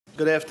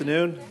Good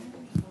afternoon.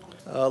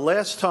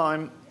 Last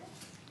time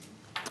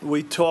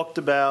we talked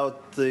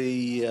about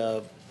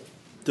the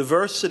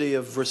diversity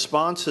of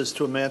responses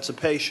to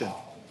emancipation,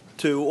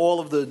 to all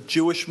of the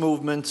Jewish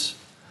movements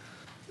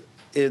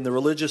in the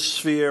religious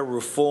sphere,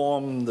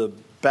 reform, the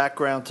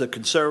background to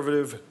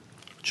conservative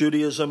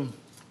Judaism,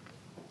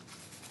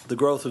 the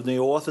growth of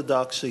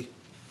neo-Orthodoxy.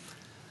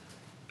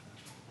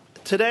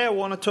 Today I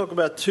want to talk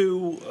about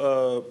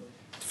two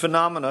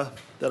phenomena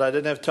that I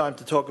didn't have time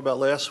to talk about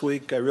last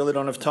week. I really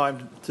don't have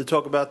time to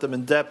talk about them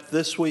in depth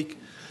this week,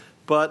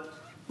 but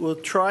we'll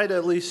try to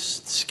at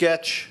least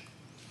sketch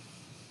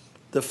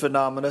the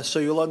phenomena so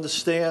you'll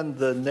understand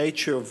the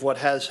nature of what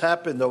has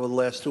happened over the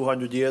last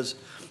 200 years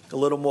a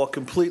little more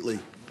completely.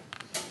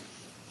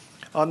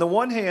 On the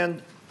one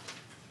hand,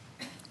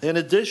 in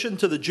addition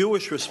to the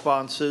Jewish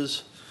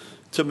responses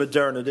to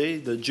modernity,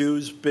 the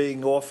Jews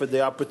being offered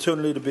the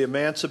opportunity to be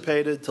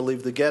emancipated, to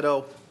leave the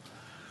ghetto,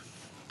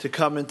 to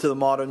come into the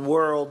modern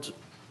world,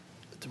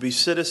 to be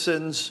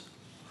citizens,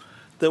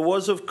 there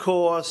was, of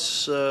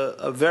course,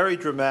 a very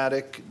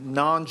dramatic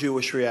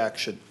non-Jewish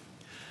reaction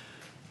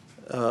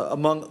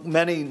among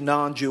many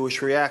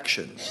non-Jewish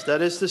reactions.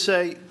 That is to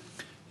say,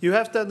 you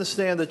have to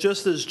understand that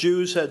just as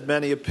Jews had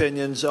many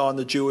opinions on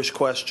the Jewish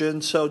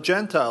question, so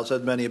Gentiles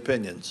had many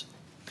opinions.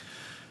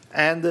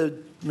 And the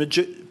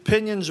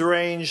opinions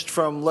ranged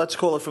from, let's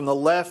call it from the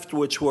left,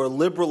 which were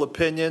liberal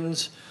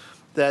opinions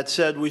that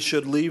said we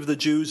should leave the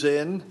Jews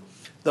in,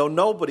 though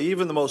nobody,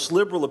 even the most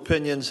liberal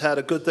opinions, had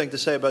a good thing to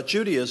say about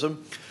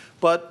Judaism.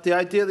 But the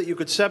idea that you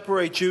could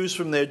separate Jews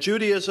from their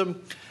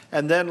Judaism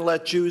and then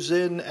let Jews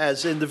in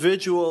as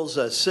individuals,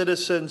 as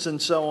citizens,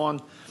 and so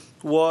on,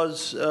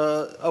 was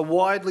a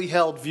widely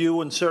held view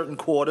in certain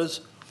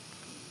quarters.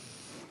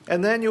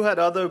 And then you had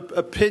other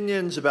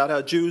opinions about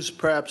how Jews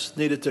perhaps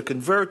needed to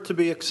convert to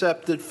be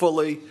accepted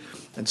fully,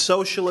 and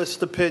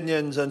socialist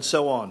opinions, and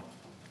so on.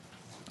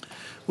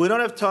 We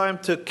don't have time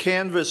to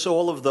canvass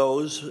all of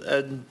those,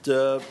 and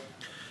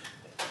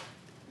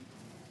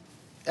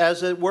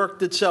as it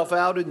worked itself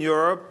out in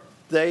Europe,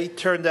 they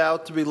turned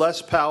out to be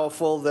less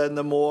powerful than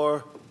the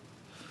more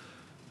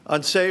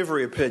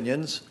unsavory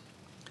opinions.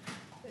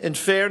 In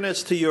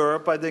fairness to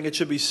Europe, I think it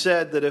should be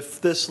said that if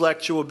this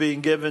lecture were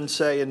being given,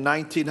 say, in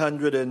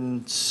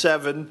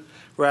 1907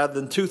 rather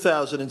than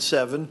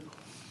 2007,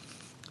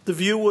 the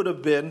view would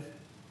have been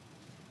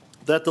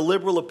that the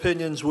liberal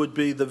opinions would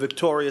be the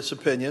victorious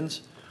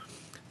opinions,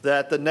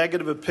 that the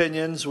negative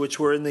opinions, which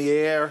were in the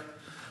air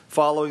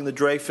following the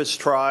Dreyfus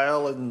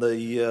trial and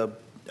the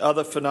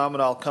other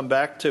phenomena I'll come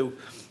back to,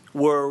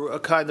 were a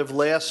kind of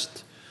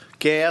last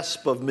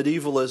gasp of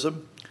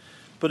medievalism.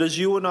 But as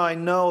you and I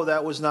know,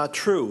 that was not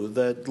true,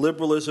 that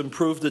liberalism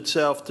proved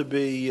itself to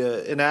be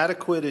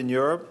inadequate in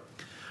Europe,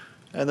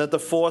 and that the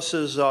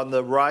forces on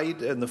the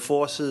right and the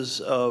forces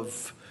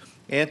of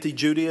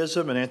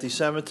anti-Judaism and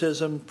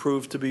anti-Semitism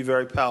proved to be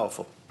very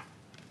powerful.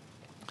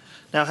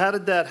 Now, how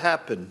did that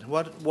happen?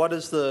 What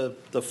is the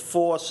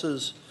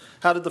forces?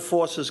 How did the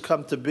forces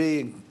come to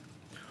be?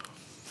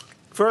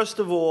 First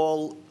of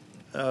all,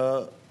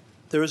 there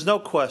is no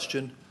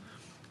question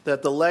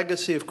that the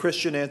legacy of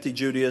Christian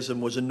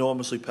anti-Judaism was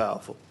enormously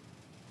powerful.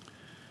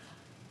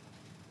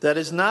 That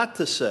is not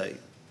to say,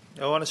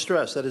 I want to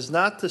stress, that is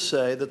not to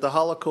say that the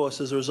Holocaust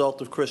is a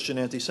result of Christian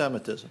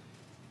anti-Semitism.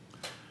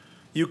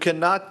 You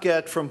cannot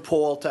get from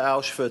Paul to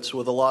Auschwitz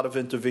with a lot of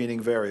intervening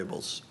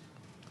variables.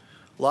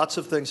 Lots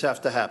of things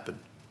have to happen,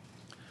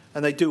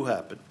 and they do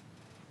happen.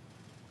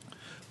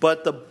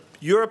 But the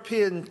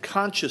European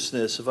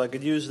consciousness, if I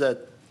could use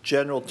that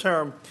general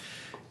term,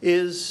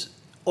 is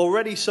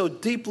already so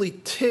deeply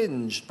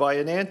tinged by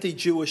an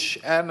anti-Jewish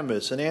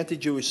animus, an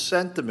anti-Jewish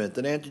sentiment,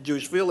 an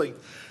anti-Jewish feeling,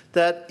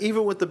 that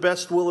even with the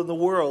best will in the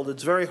world,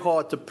 it's very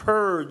hard to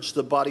purge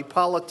the body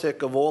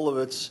politic of all of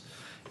its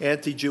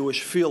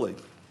anti-Jewish feeling.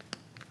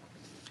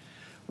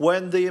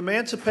 When the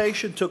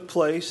emancipation took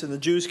place and the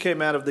Jews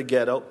came out of the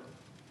ghetto,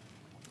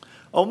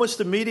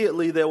 almost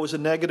immediately there was a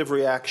negative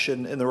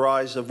reaction in the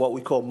rise of what we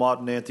call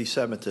modern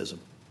anti-Semitism.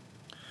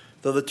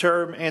 Though the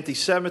term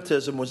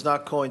anti-Semitism was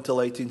not coined until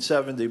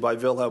 1870 by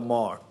Wilhelm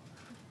Marr.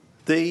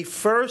 The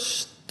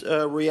first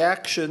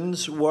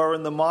reactions were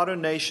in the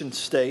modern nation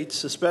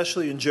states,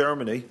 especially in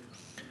Germany,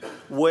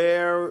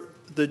 where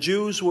the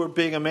Jews were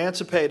being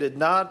emancipated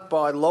not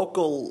by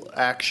local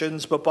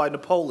actions, but by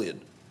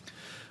Napoleon.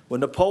 When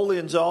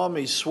Napoleon's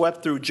army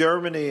swept through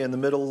Germany in the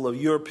middle of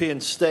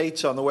European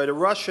states on the way to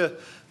Russia,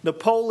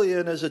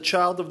 Napoleon, as a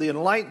child of the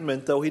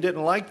Enlightenment, though he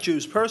didn't like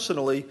Jews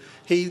personally,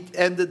 he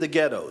ended the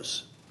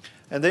ghettos.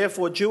 And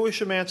therefore,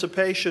 Jewish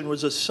emancipation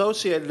was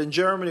associated in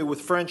Germany with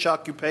French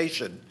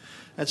occupation.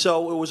 And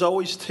so it was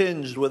always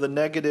tinged with a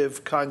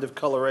negative kind of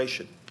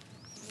coloration.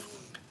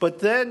 But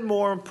then,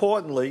 more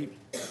importantly,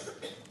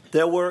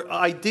 there were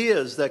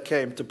ideas that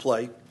came to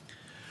play.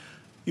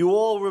 You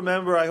all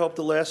remember, I hope,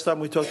 the last time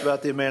we talked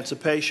about the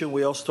emancipation,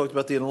 we also talked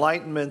about the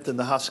Enlightenment and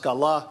the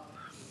Haskalah,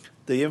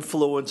 the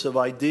influence of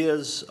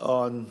ideas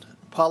on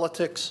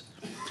politics.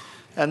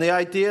 and the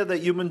idea that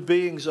human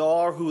beings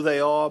are who they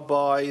are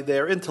by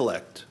their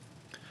intellect.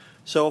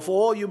 So if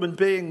all human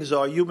beings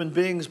are human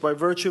beings by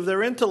virtue of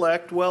their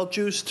intellect, well,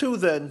 Jews too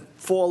then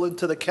fall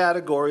into the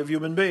category of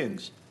human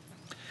beings.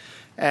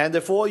 And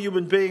if all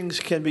human beings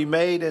can be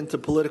made into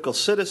political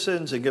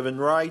citizens and given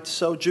rights,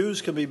 so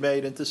Jews can be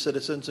made into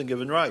citizens and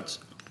given rights.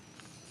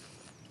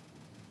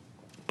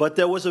 But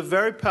there was a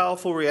very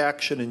powerful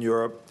reaction in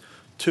Europe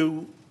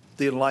to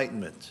the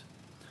Enlightenment.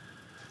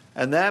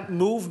 And that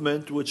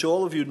movement, which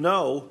all of you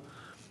know,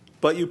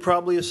 but you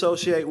probably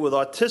associate with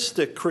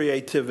artistic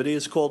creativity,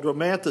 is called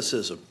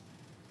Romanticism.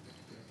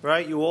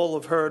 Right? You all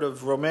have heard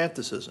of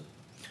Romanticism.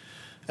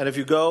 And if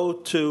you go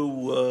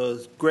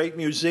to great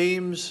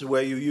museums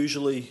where you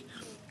usually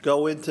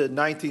go into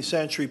 19th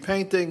century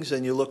paintings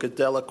and you look at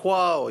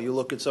Delacroix or you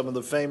look at some of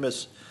the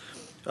famous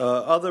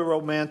other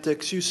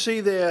romantics, you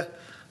see there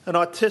an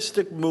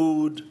artistic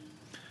mood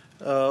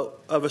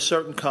of a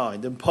certain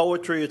kind. In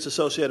poetry, it's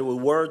associated with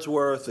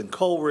Wordsworth and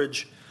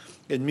Coleridge.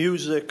 In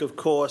music, of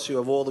course, you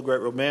have all the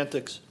great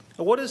romantics.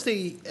 And what is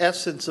the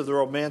essence of the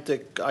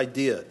romantic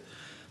idea?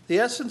 The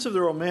essence of the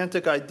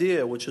romantic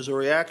idea, which is a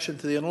reaction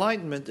to the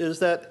Enlightenment, is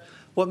that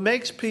what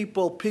makes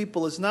people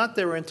people is not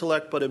their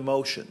intellect but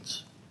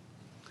emotions.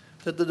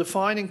 That the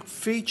defining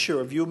feature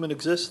of human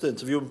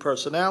existence, of human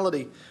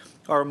personality,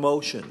 are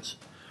emotions.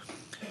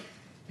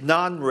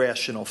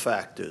 Non-rational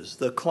factors.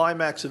 The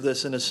climax of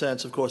this, in a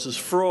sense, of course, is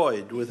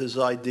Freud with his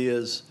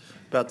ideas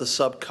about the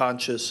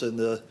subconscious and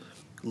the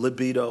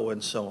libido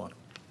and so on.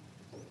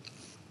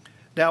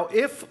 Now,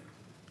 if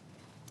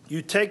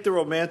you take the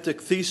romantic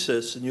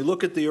thesis and you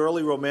look at the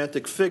early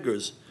romantic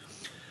figures,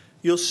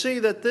 you'll see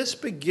that this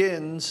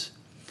begins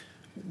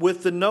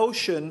with the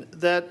notion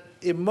that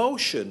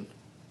emotion,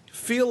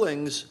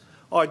 feelings,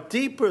 are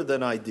deeper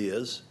than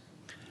ideas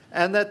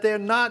and that they're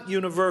not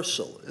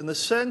universal, in the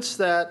sense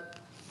that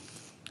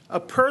a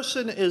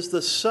person is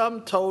the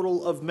sum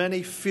total of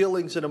many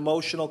feelings and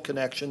emotional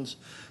connections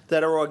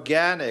that are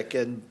organic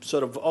and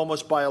sort of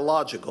almost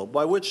biological,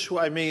 by which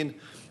I mean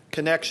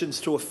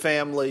connections to a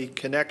family,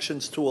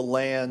 connections to a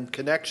land,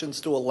 connections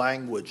to a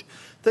language,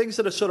 things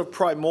that are sort of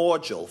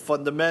primordial,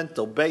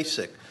 fundamental,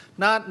 basic,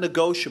 not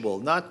negotiable,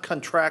 not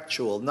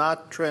contractual,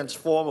 not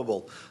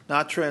transformable,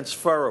 not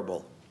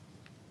transferable.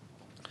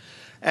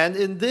 And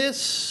in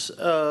this,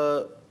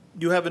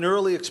 you have an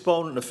early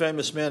exponent, a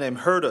famous man named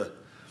Herder,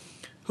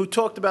 who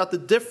talked about the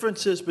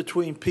differences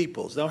between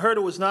peoples. Now,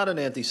 Herder was not an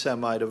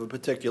anti-Semite of a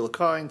particular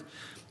kind.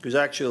 He was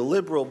actually a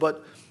liberal,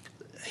 but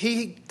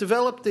he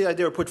developed the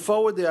idea, or put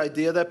forward the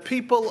idea, that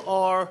people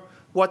are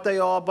what they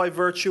are by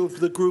virtue of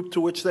the group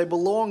to which they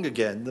belong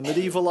again, the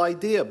medieval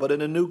idea, but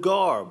in a new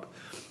garb.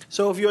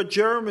 So if you're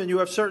German, you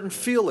have certain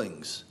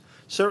feelings,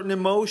 certain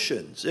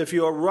emotions. If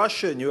you're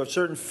Russian, you have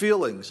certain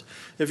feelings.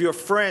 If you're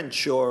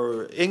French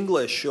or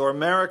English or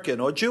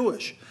American or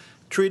Jewish,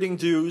 treating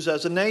Jews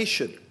as a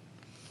nation.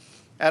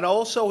 And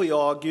also he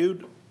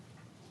argued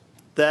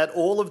that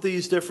all of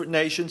these different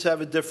nations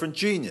have a different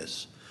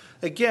genius.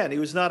 Again, he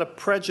was not a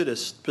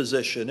prejudiced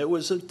position. It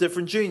was a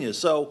different genius.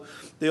 So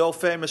the old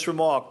famous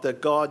remark that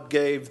God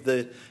gave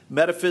the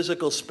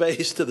metaphysical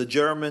space to the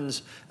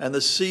Germans and the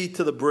sea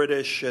to the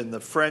British and the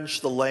French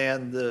the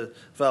land,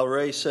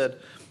 Valery said.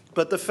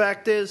 But the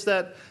fact is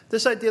that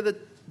this idea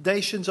that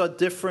nations are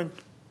different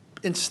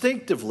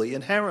instinctively,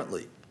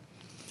 inherently.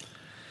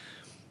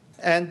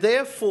 And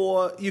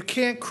therefore, you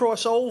can't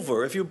cross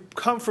over. If you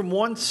come from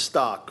one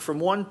stock, from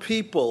one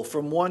people,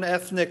 from one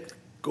ethnic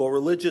or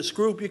religious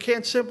group, you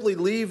can't simply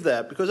leave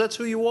that because that's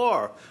who you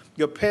are.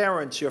 Your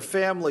parents, your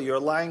family, your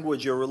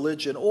language, your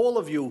religion, all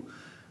of you,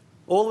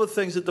 all the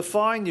things that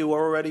define you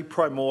are already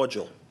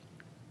primordial.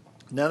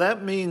 Now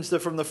that means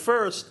that from the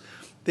first,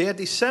 the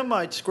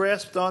anti-Semites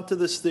grasped onto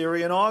this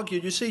theory and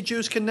argued, you see,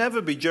 Jews can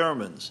never be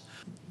Germans.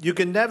 You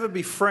can never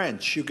be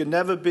French. You can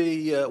never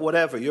be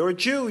whatever. You're a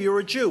Jew, you're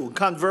a Jew.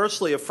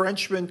 Conversely, a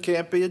Frenchman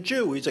can't be a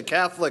Jew. He's a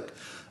Catholic.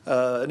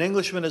 An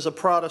Englishman is a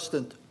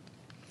Protestant.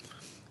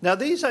 Now,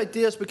 these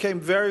ideas became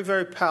very,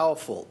 very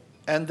powerful,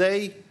 and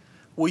they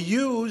were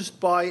used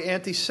by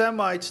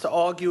anti-Semites to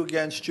argue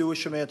against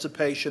Jewish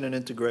emancipation and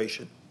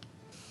integration.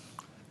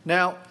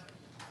 Now,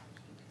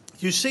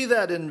 you see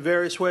that in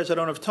various ways. I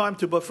don't have time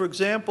to, but for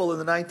example, in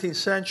the 19th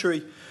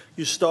century,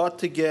 you start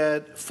to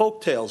get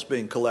folk tales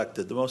being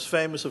collected. The most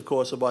famous, of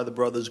course, are by the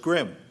Brothers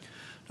Grimm.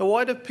 Now,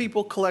 why do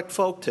people collect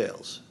folk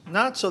tales?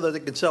 Not so that they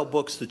can sell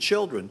books to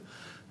children.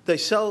 They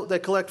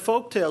collect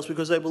folk tales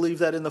because they believe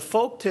that in the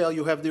folk tale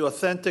you have the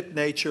authentic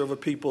nature of a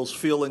people's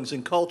feelings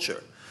and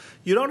culture.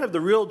 You don't have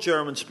the real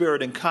German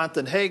spirit in Kant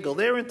and Hegel.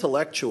 They're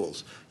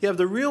intellectuals. You have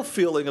the real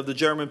feeling of the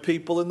German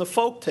people in the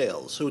folk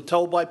tales, who are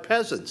told by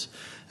peasants.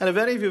 And if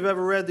any of you have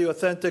ever read the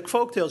authentic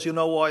folk tales, you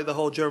know why the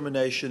whole German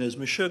nation is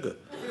Meshuggah.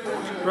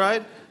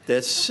 Right?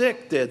 They're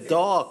sick, they're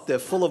dark, they're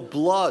full of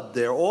blood,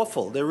 they're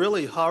awful, they're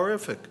really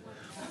horrific.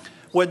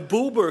 When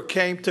Buber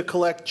came to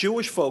collect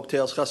Jewish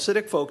folktales,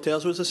 Hasidic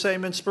folktales, it was the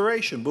same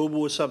inspiration. Buber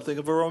was something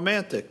of a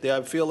romantic. The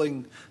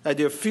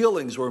idea of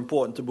feelings were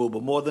important to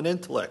Buber, more than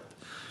intellect.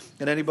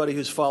 And anybody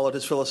who's followed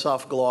his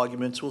philosophical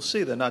arguments will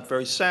see they're not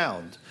very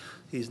sound.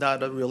 He's not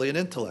really an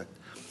intellect.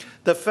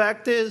 The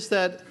fact is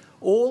that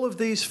all of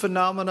these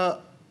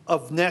phenomena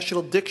of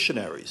national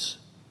dictionaries.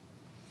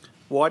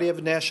 Why do you have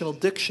a national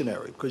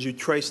dictionary? Because you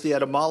trace the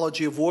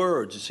etymology of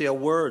words. You see how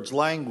words,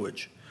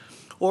 language.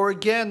 Or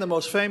again, the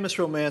most famous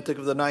romantic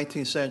of the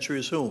 19th century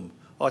is whom,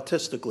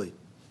 artistically?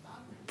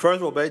 First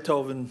of all,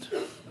 Beethoven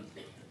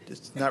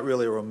is not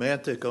really a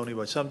romantic, only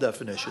by some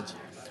definitions.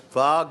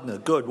 Wagner,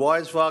 good. Why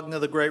is Wagner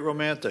the great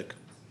romantic?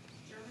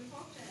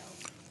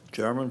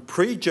 German,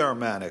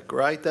 pre-Germanic,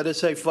 right? That is,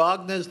 say,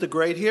 Wagner is the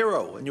great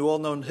hero, and you all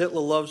know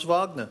Hitler loves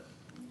Wagner.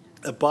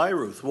 At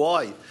Bayreuth,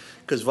 why?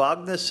 Because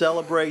Wagner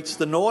celebrates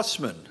the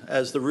Norsemen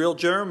as the real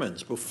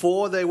Germans.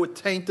 Before they were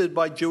tainted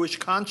by Jewish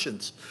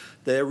conscience,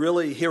 they're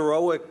really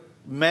heroic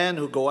men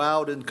who go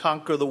out and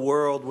conquer the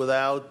world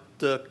without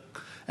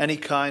any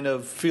kind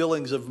of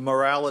feelings of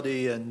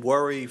morality and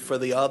worry for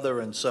the other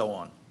and so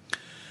on.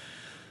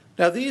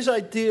 Now, these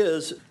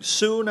ideas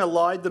soon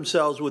allied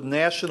themselves with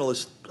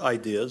nationalist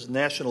ideas,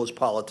 nationalist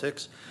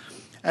politics,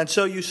 and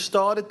so you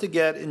started to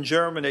get in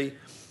Germany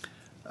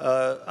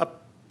a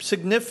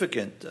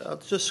significant, I'll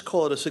just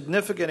call it a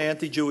significant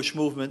anti-Jewish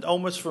movement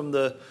almost from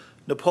the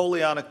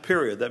Napoleonic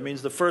period. That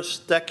means the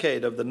first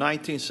decade of the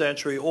 19th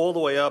century all the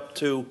way up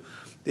to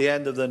the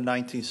end of the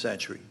 19th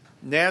century.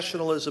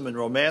 Nationalism and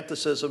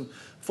Romanticism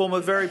form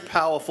a very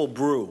powerful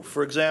brew.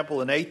 For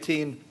example, in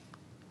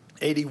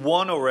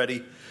 1881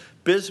 already,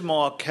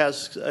 Bismarck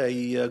has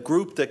a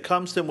group that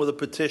comes to him with a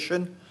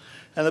petition,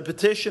 and the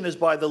petition is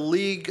by the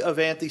League of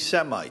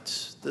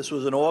Anti-Semites. This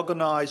was an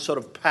organized sort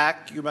of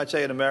pact, you might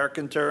say in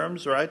American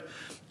terms, right?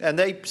 And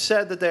they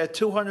said that they had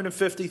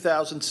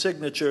 250,000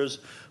 signatures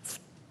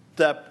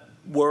that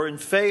were in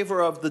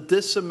favor of the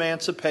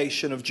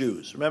disemancipation of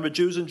Jews. Remember,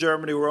 Jews in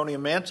Germany were only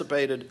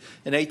emancipated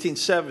in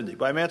 1870.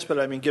 By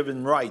emancipated, I mean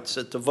given rights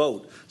to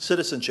vote,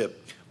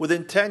 citizenship.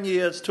 Within 10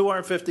 years,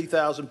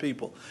 250,000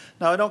 people.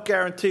 Now, I don't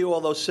guarantee you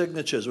all those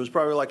signatures. It was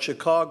probably like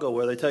Chicago,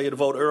 where they tell you to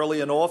vote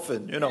early and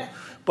often, you know. Yeah.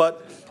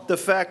 But the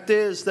fact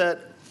is that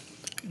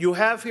you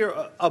have here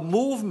a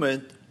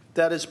movement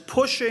that is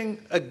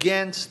pushing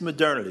against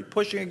modernity,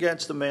 pushing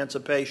against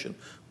emancipation,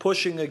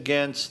 pushing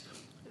against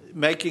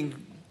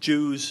making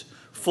Jews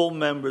full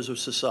members of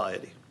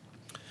society.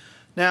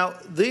 Now,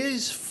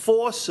 these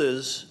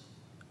forces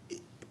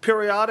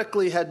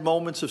periodically had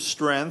moments of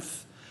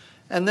strength,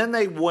 and then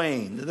they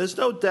waned. And there's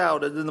no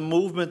doubt that in the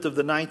movement of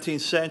the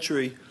 19th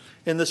century,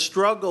 in the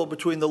struggle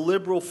between the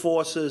liberal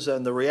forces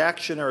and the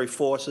reactionary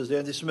forces, the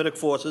anti-Semitic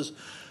forces,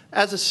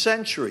 as a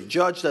century,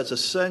 judged as a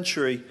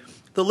century,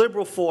 the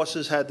liberal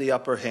forces had the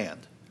upper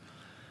hand.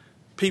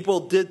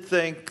 People did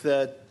think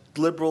that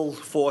liberal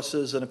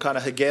forces and a kind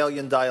of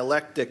Hegelian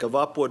dialectic of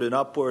upward and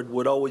upward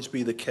would always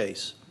be the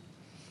case.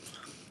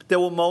 There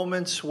were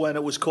moments when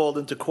it was called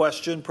into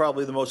question.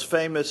 Probably the most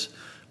famous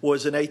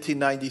was in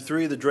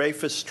 1893, the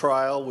Dreyfus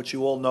trial, which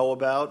you all know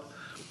about.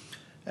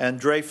 And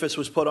Dreyfus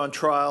was put on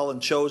trial and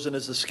chosen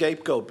as the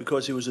scapegoat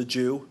because he was a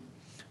Jew.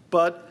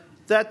 But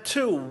that,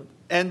 too,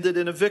 ended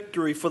in a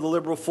victory for the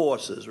liberal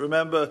forces.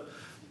 Remember,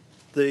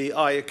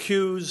 I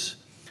accuse,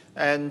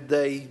 and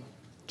they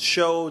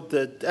showed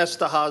that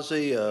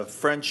Esterhazy, a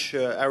French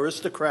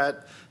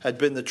aristocrat, had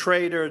been the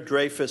traitor.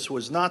 Dreyfus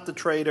was not the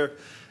traitor.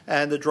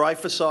 And the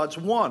Dreyfusides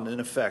won, in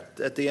effect,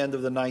 at the end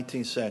of the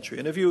 19th century.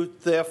 And if you,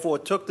 therefore,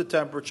 took the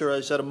temperature,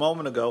 as I said a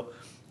moment ago,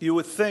 you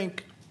would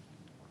think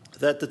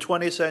that the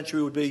 20th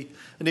century would be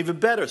an even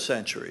better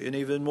century, an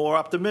even more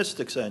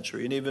optimistic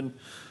century, an even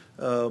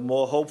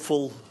more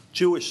hopeful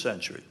Jewish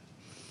century.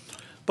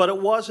 But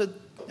it wasn't,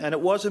 and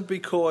it wasn't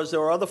because there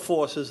were other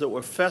forces that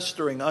were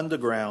festering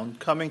underground,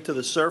 coming to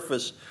the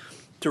surface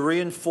to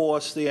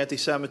reinforce the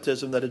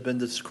anti-Semitism that had been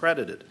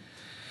discredited.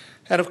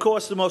 And of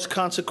course, the most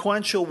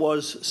consequential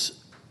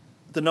was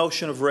the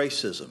notion of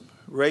racism,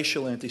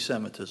 racial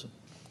anti-Semitism.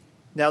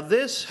 Now,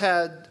 this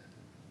had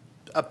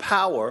a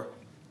power,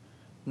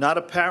 not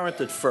apparent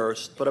at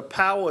first, but a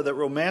power that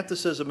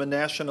Romanticism and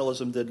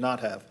nationalism did not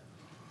have.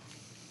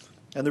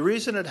 And the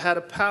reason it had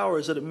a power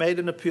is that it made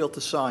an appeal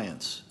to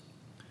science.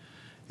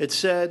 It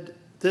said,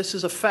 this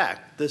is a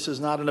fact. This is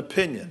not an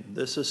opinion.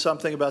 This is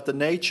something about the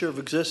nature of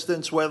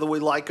existence, whether we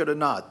like it or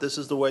not. This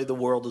is the way the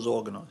world is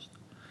organized.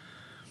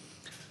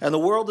 And the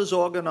world is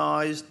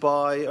organized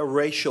by a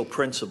racial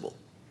principle,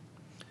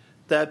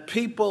 that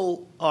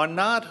people are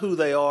not who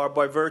they are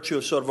by virtue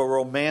of sort of a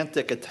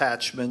romantic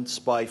attachments,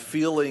 by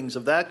feelings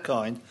of that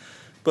kind,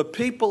 but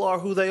people are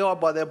who they are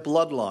by their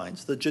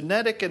bloodlines. The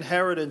genetic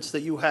inheritance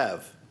that you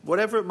have,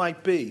 whatever it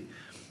might be,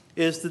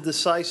 is the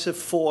decisive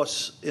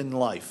force in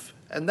life.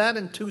 And that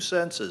in two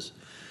senses.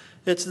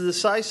 It's the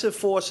decisive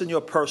force in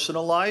your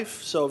personal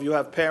life. So if you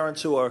have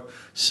parents who are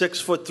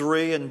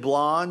 6'3" and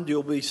blonde,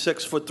 you'll be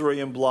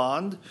 6'3" and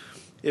blonde.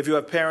 If you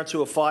have parents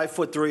who are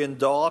 5'3" and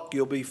dark,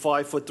 you'll be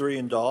 5'3"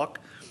 and dark.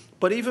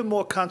 But even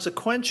more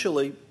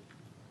consequentially,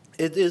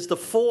 it is the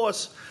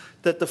force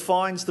that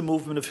defines the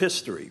movement of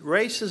history.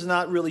 Race is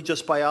not really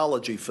just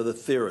biology for the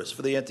theorists,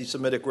 for the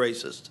anti-Semitic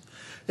racists.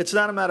 It's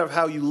not a matter of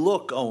how you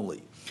look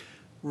only.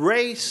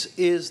 Race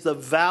is the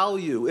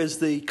value, is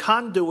the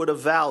conduit of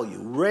value.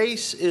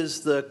 Race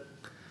is the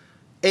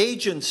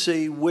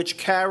agency which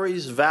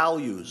carries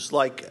values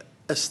like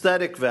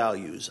aesthetic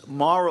values,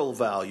 moral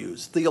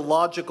values,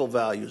 theological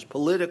values,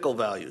 political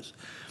values.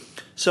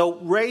 So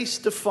race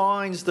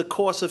defines the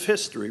course of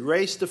history.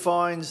 Race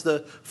defines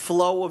the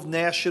flow of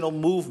national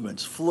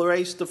movements.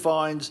 Race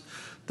defines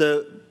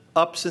the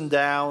ups and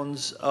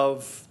downs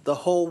of the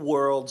whole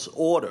world's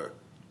order.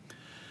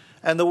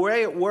 And the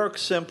way it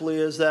works simply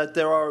is that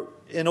there are,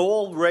 in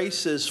all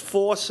races,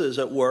 forces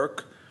at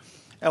work.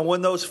 And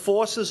when those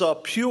forces are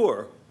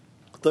pure,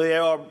 they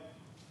are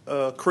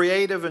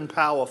creative and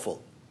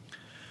powerful.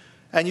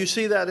 And you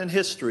see that in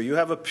history. You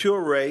have a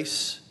pure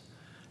race.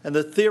 And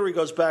the theory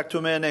goes back to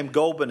a man named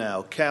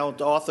Gobineau,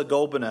 Count Arthur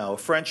Gobineau, a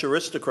French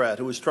aristocrat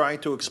who was trying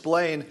to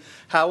explain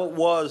how it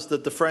was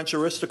that the French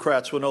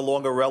aristocrats were no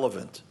longer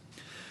relevant.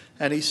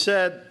 And he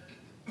said,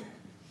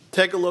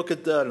 take a look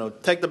at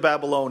take the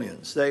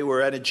Babylonians. They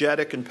were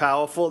energetic and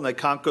powerful, and they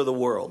conquer the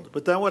world.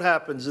 But then what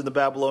happens in the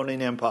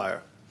Babylonian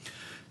Empire?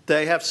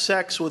 They have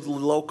sex with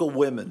local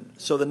women.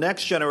 So the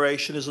next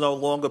generation is no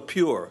longer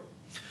pure.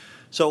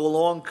 So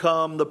along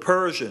come the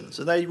Persians,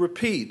 and they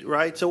repeat,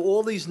 right? So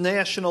all these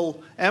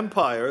national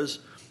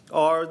empires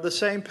are the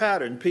same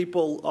pattern.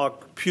 People are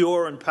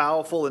pure and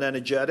powerful and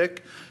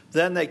energetic.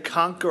 Then they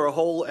conquer a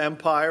whole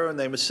empire and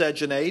they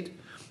miscegenate.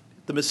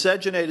 The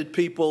miscegenated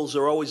peoples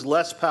are always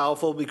less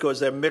powerful because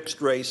they're mixed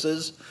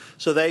races,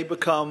 so they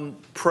become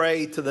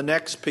prey to the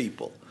next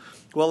people.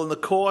 Well, in the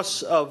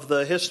course of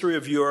the history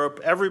of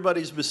Europe,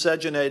 everybody's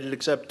miscegenated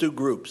except two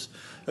groups,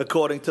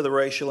 according to the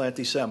racial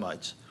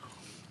anti-Semites.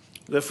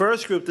 The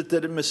first group that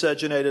didn't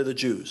miscegenate are the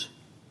Jews.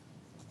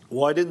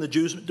 Why didn't the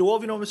Jews? Do all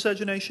of you know what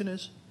miscegenation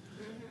is?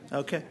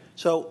 Okay.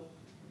 So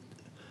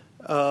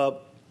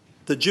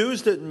the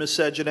Jews didn't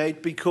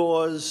miscegenate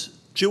because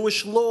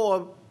Jewish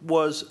law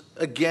was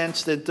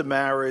against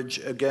intermarriage,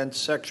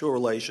 against sexual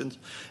relations.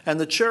 And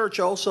the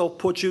church also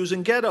put Jews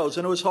in ghettos,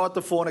 and it was hard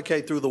to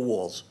fornicate through the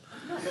walls.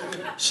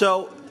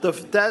 So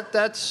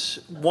that's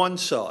one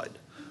side.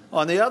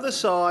 On the other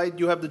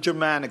side, you have the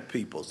Germanic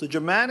peoples. The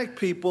Germanic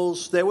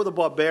peoples, they were the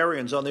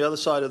barbarians on the other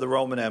side of the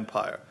Roman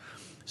Empire.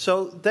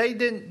 So they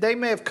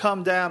may have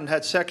come down and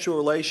had sexual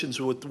relations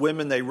with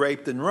women they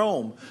raped in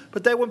Rome,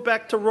 but they went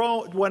back to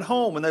Rome, went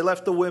home, and they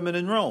left the women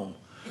in Rome.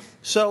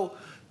 So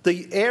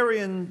the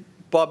Aryan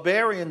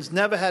barbarians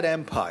never had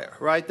empire,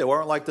 right? They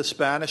weren't like the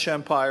Spanish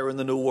Empire in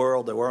the New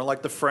World. They weren't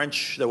like the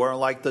French. They weren't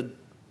like the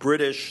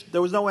British.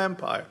 There was no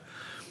empire.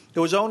 It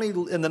was only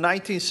in the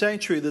 19th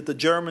century that the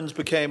Germans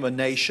became a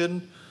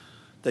nation.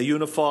 They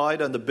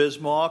unified under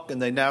Bismarck,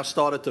 and they now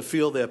started to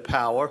feel their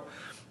power.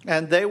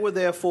 And they were,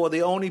 therefore,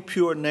 the only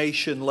pure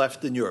nation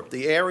left in Europe.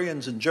 The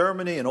Aryans in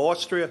Germany and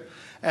Austria,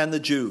 and the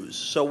Jews.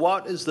 So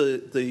what is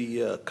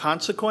the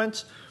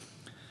consequence?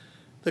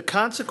 The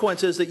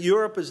consequence is that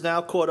Europe is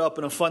now caught up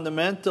in a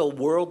fundamental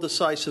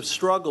world-decisive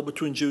struggle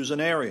between Jews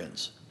and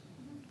Aryans.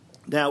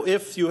 Now,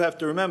 if you have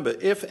to remember,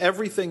 if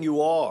everything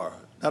you are,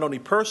 not only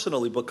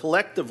personally, but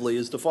collectively,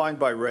 is defined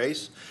by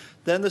race,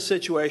 then the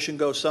situation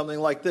goes something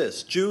like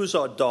this. Jews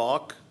are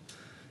dark,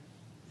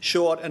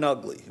 short, and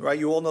ugly, right?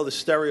 You all know the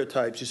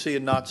stereotypes you see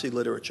in Nazi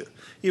literature.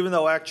 Even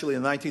though actually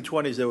in the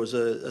 1920s there was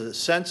a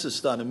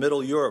census done in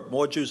Middle Europe,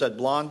 more Jews had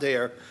blonde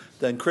hair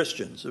than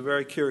Christians. A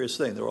very curious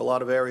thing. There were a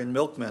lot of Aryan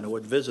milkmen who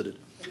had visited.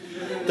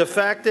 The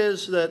fact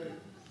is that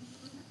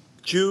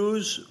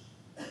Jews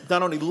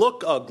not only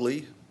look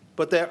ugly,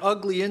 but they're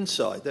ugly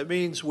inside. That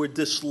means we're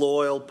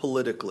disloyal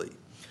politically.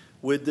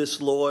 We're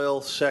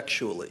disloyal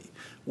sexually.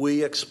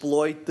 We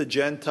exploit the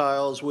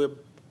Gentiles. We're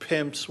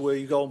pimps.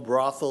 We go in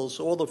brothels.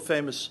 All the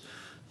famous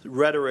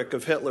rhetoric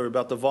of Hitler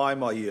about the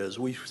Weimar years.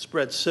 We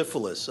spread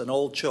syphilis, an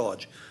old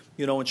charge.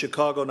 You know, in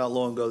Chicago not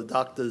long ago, the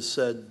doctors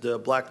said,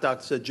 black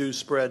doctors said Jews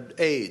spread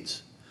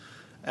AIDS.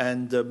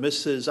 And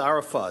Mrs.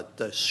 Arafat,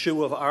 the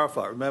shoe of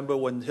Arafat, remember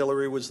when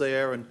Hillary was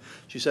there and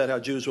she said how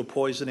Jews were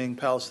poisoning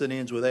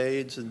Palestinians with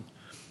AIDS, and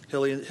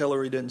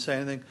Hillary didn't say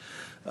anything?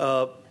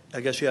 I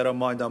guess she had her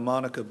mind on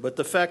Monica. But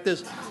the fact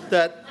is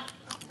that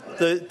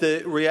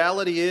the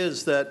reality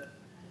is that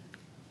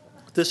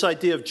this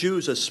idea of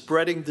Jews as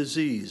spreading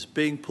disease,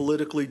 being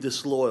politically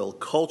disloyal,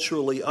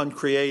 culturally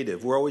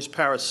uncreative, we're always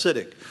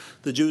parasitic.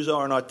 The Jews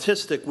aren't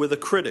artistic, we're the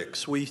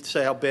critics. We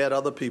say how bad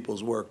other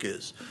people's work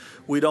is.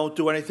 We don't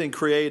do anything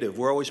creative.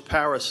 We're always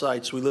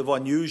parasites. We live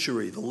on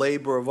usury, the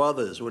labor of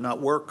others. We're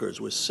not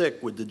workers. We're sick.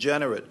 We're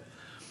degenerate.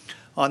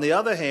 On the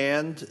other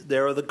hand,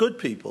 there are the good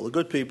people. The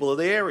good people are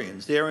the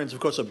Aryans. The Aryans,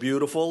 of course, are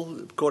beautiful,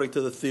 according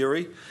to the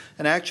theory.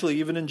 And actually,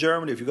 even in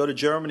Germany, if you go to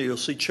Germany, you'll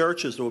see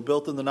churches that were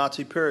built in the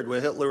Nazi period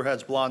where Hitler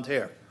has blonde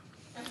hair.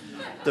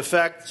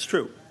 It's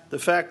true. The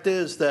fact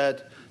is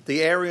that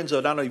the Aryans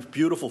are not only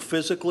beautiful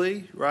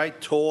physically, right,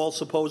 tall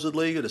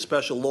supposedly, with a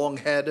special long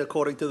head,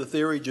 according to the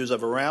theory. Jews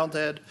have a round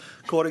head,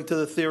 according to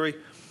the theory.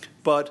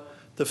 But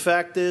the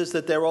fact is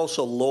that they're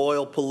also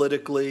loyal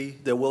politically.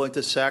 They're willing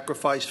to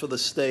sacrifice for the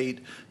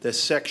state. They're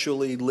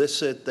sexually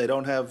licit. They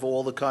don't have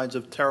all the kinds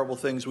of terrible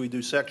things we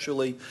do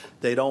sexually.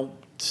 They don't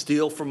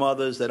steal from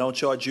others. They don't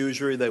charge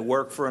usury. They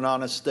work for an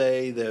honest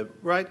day.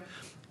 Right?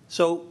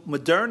 So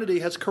modernity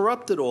has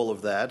corrupted all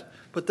of that,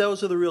 but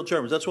those are the real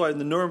Germans. That's why in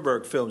the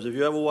Nuremberg films, if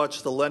you ever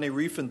watch the Leni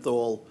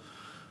Riefenstahl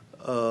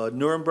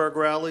Nuremberg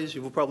rallies,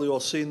 you've probably all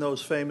seen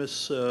those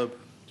famous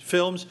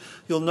films,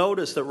 you'll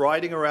notice that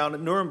riding around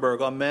at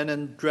Nuremberg are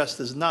men dressed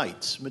as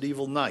knights,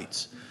 medieval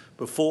knights,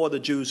 before the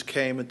Jews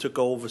came and took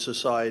over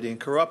society and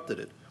corrupted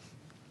it.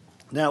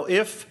 Now,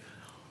 if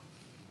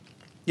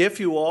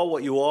you are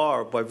what you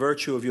are by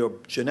virtue of your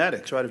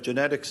genetics, right, if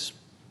genetics,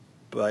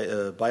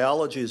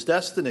 biology is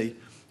destiny,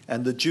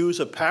 and the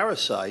Jews are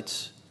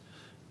parasites,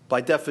 by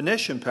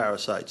definition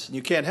parasites, and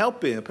you can't help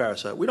being a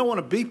parasite. We don't want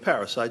to be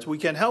parasites. We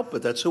can't help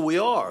it. That's who we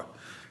are,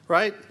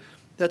 right?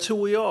 That's who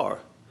we are.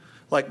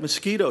 Like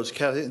mosquitoes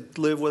can't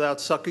live without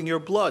sucking your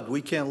blood.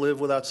 We can't live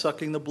without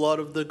sucking the blood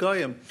of the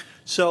goyim.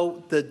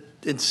 So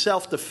in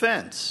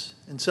self-defense,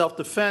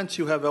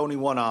 you have only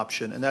one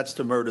option, and that's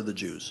to murder the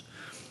Jews.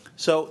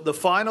 So the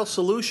final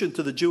solution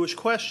to the Jewish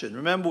question,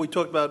 remember we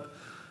talked about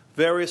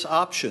various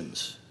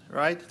options,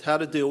 right? How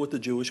to deal with the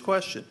Jewish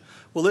question.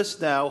 Well,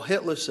 this now,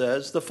 Hitler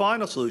says, the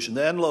final solution,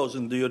 the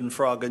Endlösung der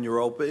Judenfrage in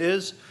Europa,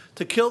 is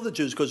to kill the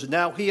Jews, because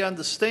now he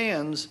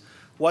understands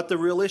what the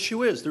real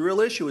issue is. The real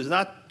issue is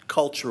not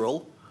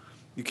cultural.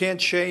 You can't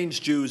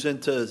change Jews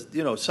into,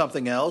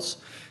 something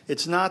else.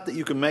 It's not that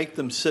you can make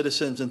them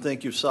citizens and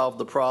think you've solved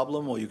the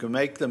problem, or you can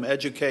make them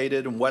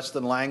educated in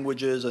Western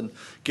languages and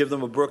give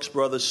them a Brooks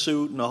Brothers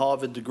suit and a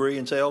Harvard degree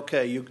and say,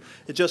 okay,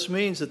 it just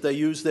means that they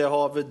use their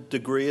Harvard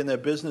degree and their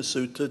business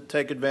suit to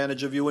take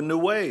advantage of you in new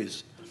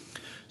ways.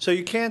 So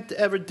you can't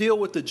ever deal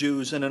with the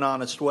Jews in an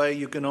honest way.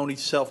 You can only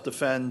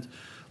self-defend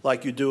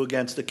like you do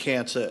against a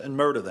cancer and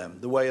murder them,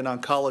 the way an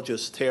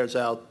oncologist tears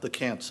out the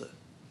cancer.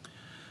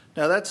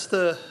 Now, that's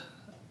the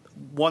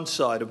one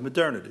side of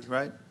modernity,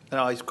 right?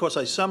 Now, of course,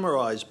 I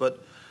summarize,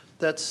 but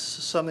that's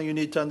something you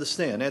need to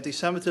understand.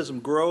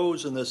 Anti-Semitism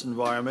grows in this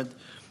environment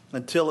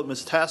until it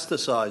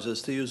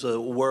metastasizes, to use a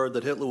word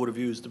that Hitler would have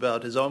used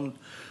about his own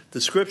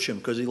description,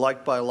 because he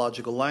liked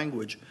biological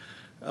language,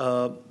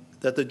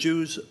 that the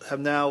Jews have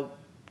now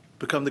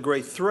become the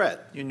great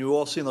threat. And you've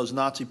all seen those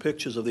Nazi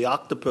pictures of the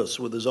octopus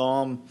with his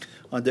arm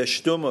on der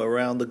Stimme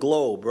around the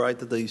globe, right,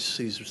 that he's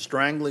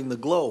strangling the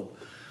globe.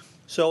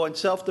 So in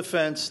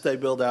self-defense, they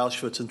build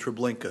Auschwitz and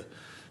Treblinka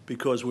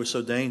because we're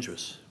so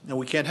dangerous. And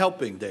we can't help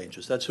being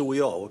dangerous. That's who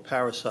we are. We're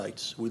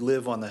parasites. We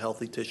live on the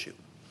healthy tissue.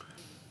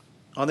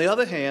 On the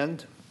other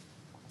hand,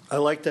 I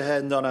like to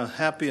end on a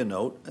happier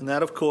note, and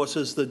that, of course,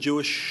 is the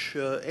Jewish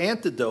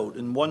antidote,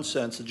 in one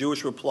sense, the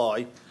Jewish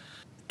reply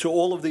to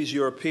all of these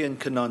European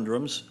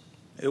conundrums.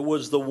 It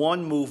was the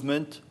one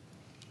movement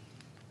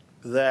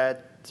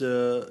that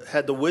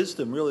had the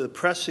wisdom, really the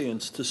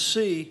prescience, to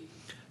see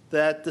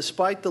that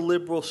despite the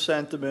liberal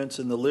sentiments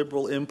and the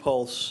liberal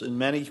impulse in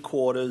many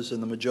quarters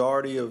and the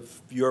majority of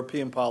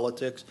European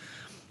politics,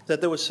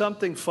 that there was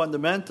something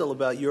fundamental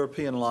about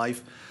European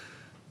life,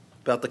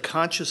 about the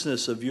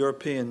consciousness of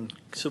European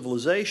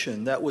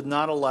civilization, that would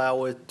not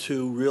allow it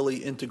to really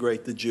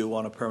integrate the Jew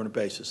on a permanent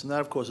basis. And that,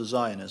 of course, is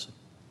Zionism.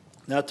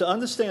 Now, to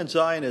understand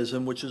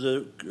Zionism, which is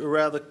a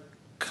rather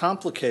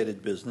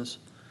complicated business,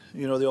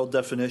 you know the old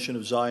definition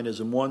of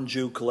Zionism, one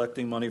Jew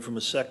collecting money from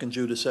a second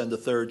Jew to send a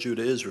third Jew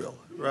to Israel,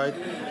 right?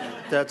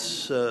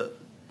 That's,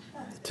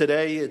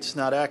 today it's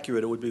not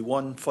accurate. It would be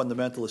one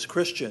fundamentalist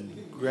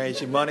Christian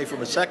raising money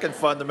from a second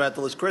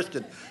fundamentalist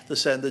Christian to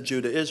send a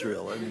Jew to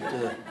Israel.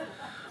 And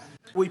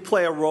we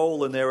play a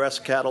role in their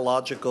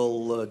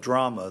eschatological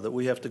drama that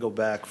we have to go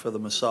back for the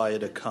Messiah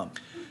to come.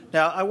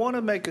 Now, I want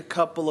to make a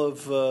couple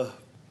of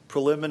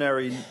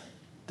preliminary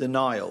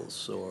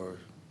denials, or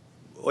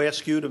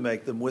ask you to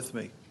make them with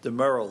me,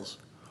 demurrals.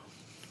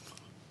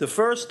 The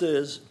first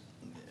is,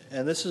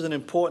 and this is an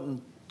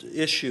important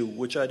issue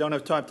which I don't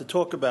have time to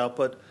talk about,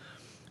 but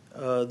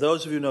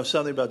those of you who know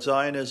something about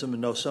Zionism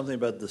and know something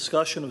about the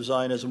discussion of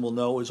Zionism will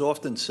know, is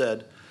often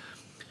said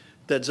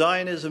that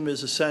Zionism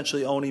is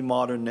essentially only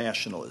modern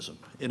nationalism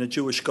in a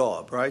Jewish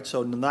garb, right?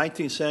 So in the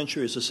 19th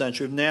century is a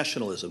century of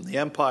nationalism. The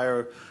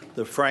empire,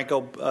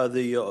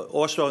 the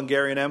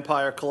Austro-Hungarian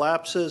Empire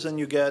collapses, and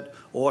you get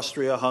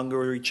Austria,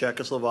 Hungary,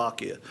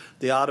 Czechoslovakia.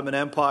 The Ottoman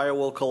Empire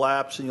will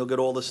collapse, and you'll get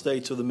all the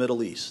states of the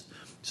Middle East.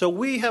 So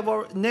we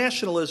have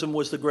nationalism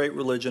was the great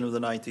religion of the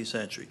 19th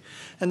century.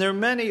 And there are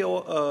many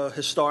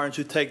historians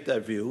who take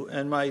that view,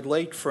 and my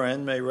late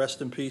friend, may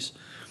rest in peace,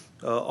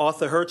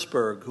 Arthur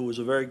Hertzberg, who was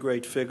a very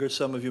great figure,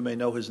 some of you may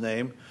know his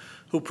name,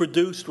 who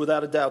produced,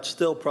 without a doubt,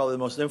 still probably the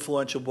most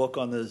influential book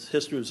on the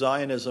history of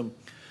Zionism,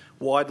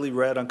 widely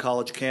read on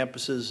college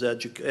campuses,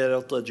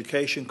 adult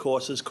education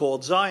courses,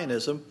 called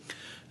Zionism.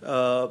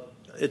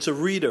 It's a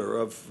reader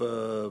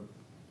of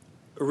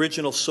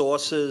original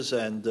sources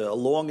and a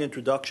long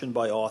introduction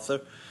by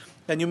Arthur.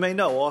 And you may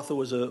know Arthur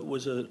was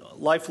a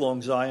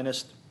lifelong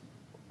Zionist.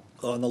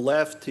 On the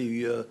left,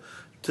 he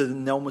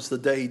to almost the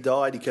day he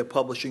died, he kept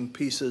publishing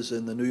pieces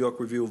in the New York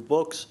Review of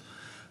Books.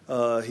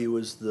 He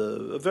was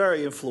a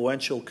very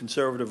influential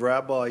conservative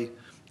rabbi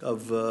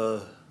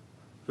of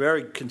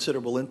very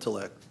considerable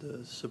intellect,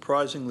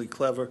 surprisingly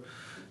clever,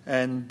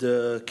 and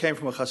came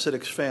from a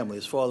Hasidic family.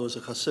 His father was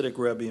a Hasidic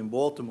Rebbe in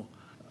Baltimore.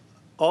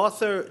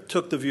 Arthur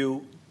took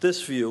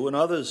this view, and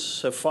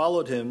others have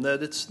followed him,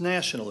 that it's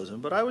nationalism.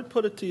 But I would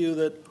put it to you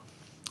that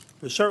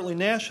There's certainly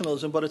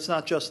nationalism, but it's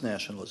not just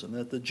nationalism.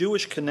 That the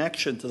Jewish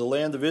connection to the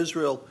land of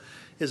Israel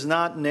is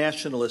not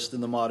nationalist in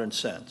the modern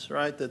sense,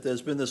 right? That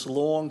there's been this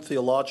long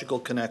theological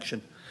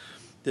connection,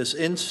 this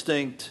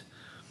instinct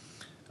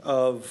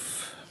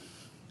of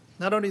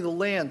not only the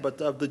land,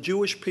 but of the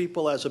Jewish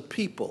people as a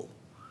people,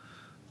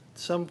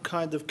 some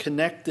kind of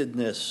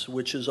connectedness,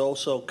 which is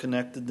also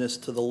connectedness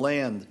to the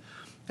land.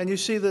 And you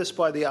see this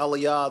by the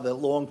Aliyah that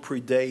long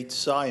predates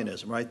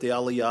Zionism, right? The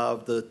Aliyah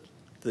of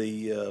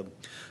the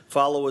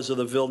followers of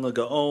the Vilna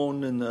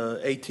Gaon in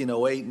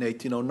 1808 and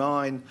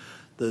 1809,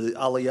 the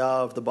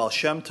Aliyah of the Baal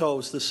Shem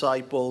Tov's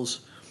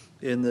disciples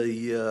in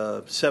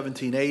the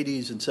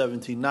 1780s and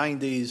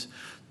 1790s,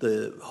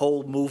 the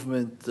whole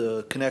movement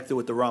connected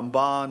with the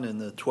Ramban in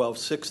the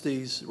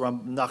 1260s,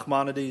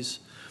 Nachmanides.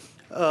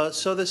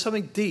 So there's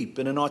something deep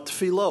in an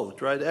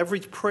tefillot, right?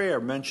 Every prayer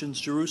mentions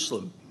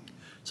Jerusalem.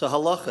 So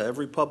halacha,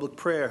 every public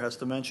prayer has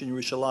to mention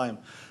Yerushalayim.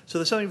 So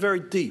there's something very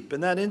deep.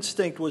 And that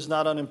instinct was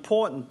not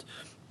unimportant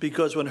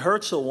because when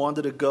Herzl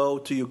wanted to go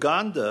to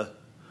Uganda,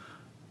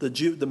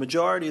 the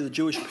majority of the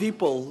Jewish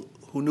people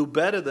who knew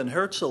better than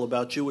Herzl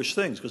about Jewish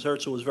things, because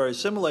Herzl was very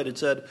assimilated,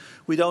 said,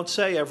 we don't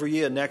say every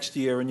year, next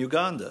year in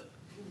Uganda.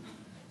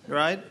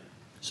 Right?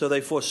 So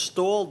they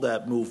forestalled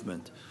that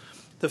movement.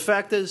 The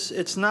fact is,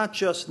 it's not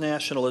just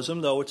nationalism,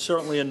 though it's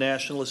certainly a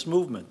nationalist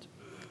movement.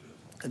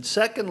 And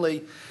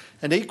secondly,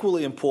 and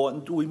equally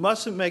important, we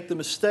mustn't make the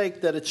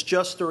mistake that it's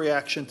just a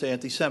reaction to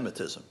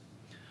anti-Semitism.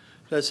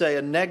 Let's say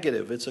a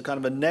negative. It's a kind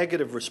of a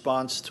negative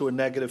response to a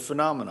negative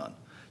phenomenon.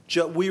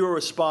 We were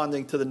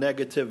responding to the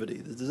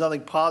negativity. There's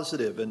nothing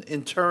positive and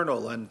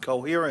internal and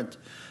coherent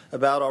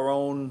about our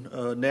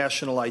own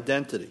national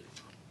identity.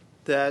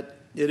 That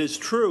it is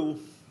true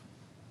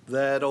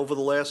that over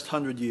the last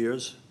 100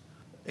 years,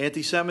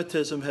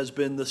 anti-Semitism has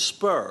been the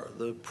spur,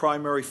 the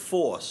primary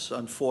force,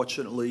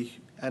 unfortunately,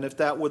 and if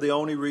that were the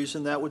only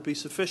reason, that would be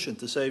sufficient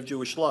to save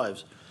Jewish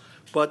lives.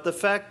 But the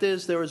fact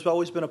is, there has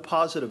always been a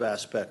positive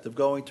aspect of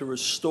going to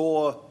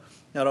restore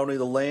not only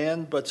the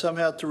land, but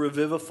somehow to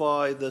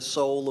revivify the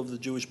soul of the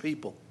Jewish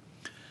people.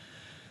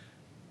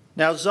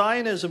 Now,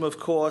 Zionism, of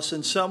course,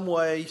 in some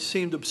way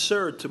seemed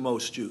absurd to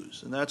most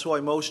Jews, and that's why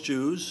most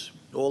Jews,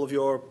 all of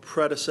your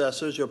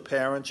predecessors, your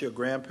parents, your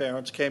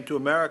grandparents, came to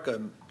America,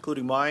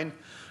 including mine,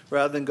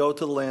 rather than go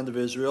to the land of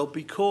Israel,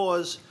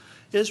 because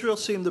Israel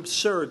seemed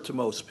absurd to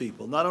most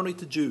people, not only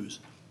to Jews.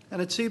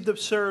 And it seemed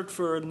absurd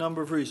for a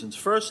number of reasons.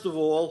 First of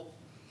all,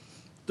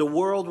 the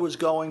world was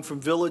going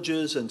from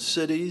villages and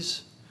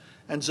cities,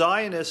 and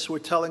Zionists were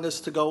telling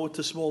us to go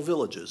to small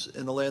villages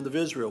in the land of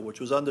Israel,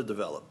 which was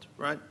underdeveloped,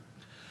 right?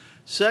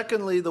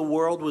 Secondly, the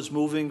world was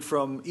moving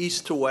from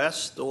east to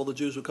west. All the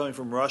Jews were coming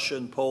from Russia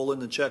and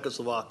Poland and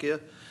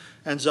Czechoslovakia.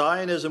 And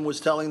Zionism was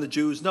telling the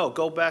Jews, no,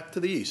 go back to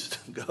the east.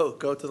 Go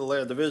to the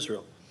land of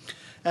Israel.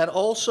 And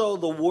also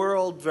the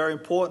world, very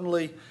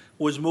importantly,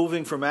 was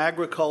moving from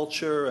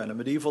agriculture and a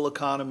medieval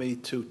economy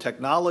to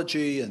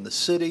technology and the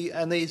city.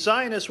 And the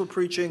Zionists were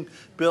preaching,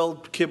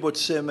 build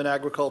kibbutzim and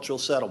agricultural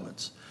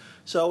settlements.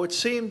 So it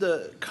seemed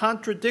a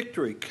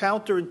contradictory,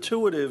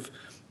 counterintuitive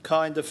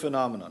kind of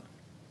phenomenon.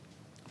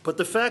 But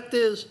the fact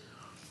is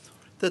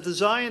that the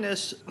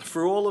Zionists,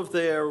 for all of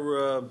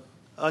their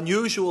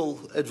unusual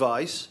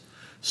advice,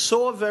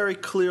 saw very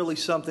clearly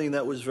something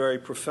that was very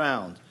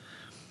profound.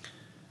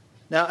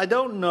 Now, I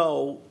don't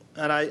know,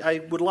 and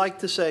I would like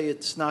to say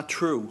it's not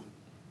true,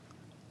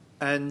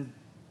 and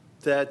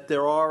that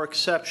there are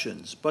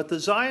exceptions, but the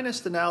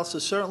Zionist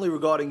analysis certainly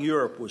regarding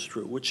Europe was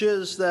true, which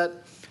is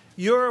that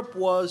Europe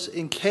was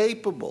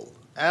incapable,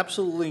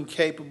 absolutely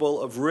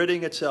incapable, of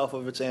ridding itself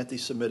of its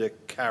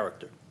anti-Semitic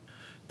character.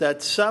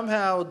 That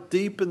somehow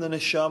deep in the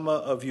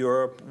neshama of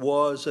Europe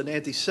was an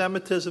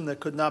anti-Semitism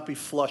that could not be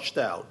flushed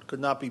out, could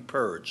not be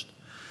purged.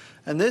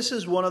 And this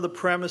is one of the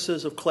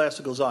premises of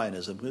classical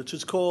Zionism, which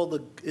is called the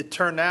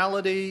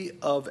eternality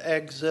of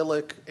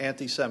exilic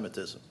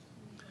anti-Semitism.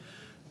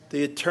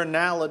 The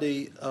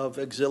eternality of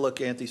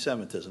exilic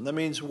anti-Semitism. That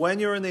means when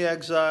you're in the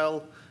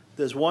exile,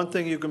 there's one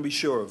thing you can be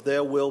sure of: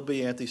 there will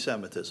be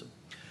anti-Semitism.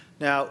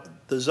 Now,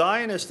 the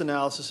Zionist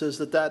analysis is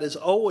that that is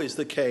always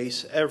the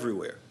case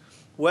everywhere.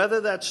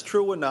 Whether that's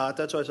true or not,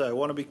 that's why I say I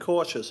want to be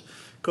cautious,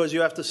 because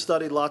you have to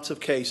study lots of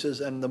cases,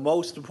 and the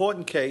most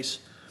important case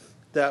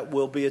that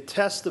will be a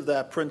test of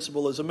that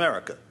principle is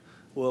America,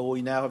 where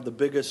we now have the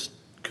biggest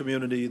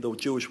community the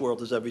Jewish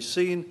world has ever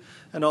seen,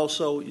 and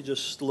also, you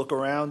just look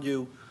around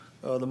you,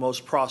 the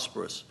most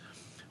prosperous.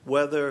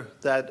 Whether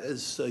that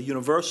is a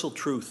universal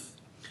truth,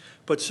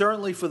 but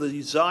certainly for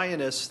the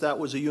Zionists, that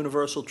was a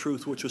universal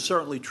truth, which was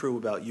certainly true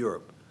about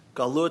Europe.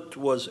 Galut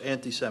was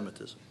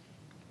anti-Semitism.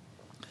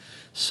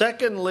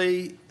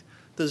 Secondly,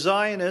 the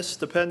Zionists,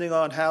 depending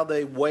on how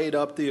they weighed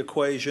up the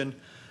equation,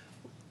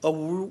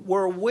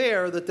 were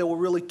aware that there were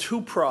really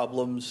two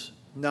problems,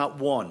 not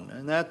one.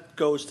 And that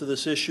goes to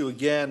this issue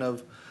again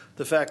of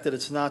the fact that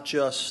it's not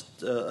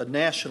just a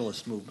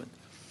nationalist movement.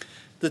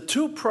 The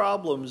two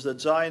problems that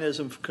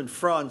Zionism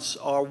confronts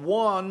are,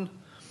 one,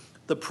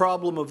 the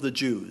problem of the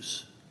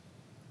Jews.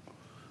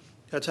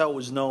 That's how it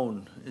was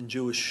known in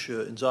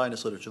in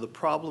Zionist literature, the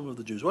problem of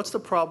the Jews. What's the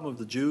problem of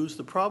the Jews?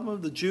 The problem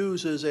of the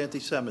Jews is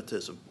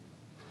anti-Semitism.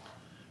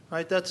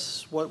 Right?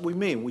 That's what we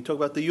mean. We talk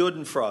about the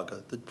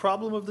Judenfrage, the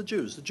problem of the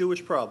Jews, the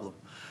Jewish problem.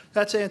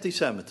 That's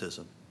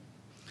anti-Semitism.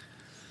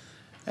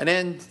 And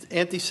then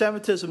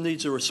anti-Semitism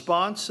needs a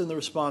response, and the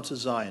response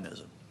is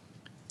Zionism.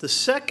 The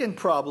second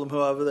problem,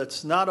 however,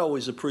 that's not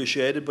always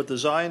appreciated, but the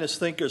Zionist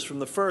thinkers from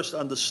the first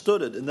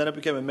understood it, and then it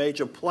became a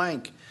major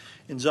plank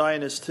in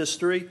Zionist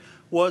history,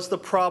 was the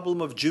problem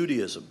of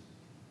Judaism.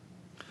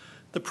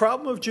 The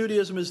problem of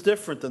Judaism is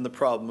different than the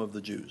problem of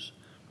the Jews.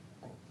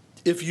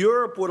 If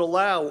Europe would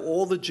allow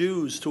all the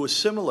Jews to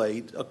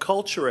assimilate,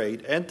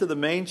 acculturate, enter the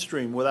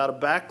mainstream without a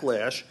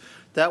backlash,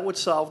 that would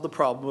solve the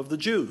problem of the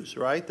Jews,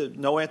 right?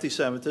 No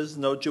anti-Semitism,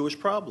 no Jewish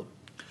problem.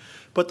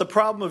 But the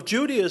problem of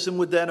Judaism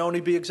would then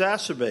only be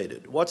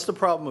exacerbated. What's the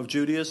problem of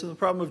Judaism? The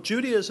problem of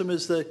Judaism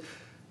is the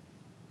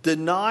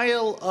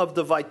denial of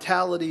the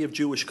vitality of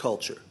Jewish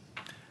culture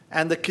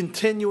and the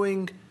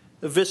continuing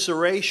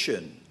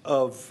evisceration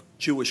of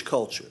Jewish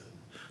culture,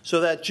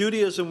 so that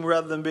Judaism,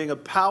 rather than being a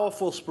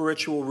powerful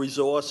spiritual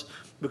resource,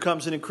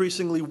 becomes an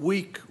increasingly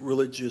weak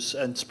religious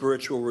and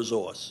spiritual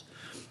resource.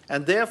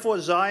 And therefore,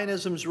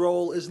 Zionism's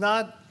role is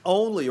not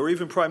only, or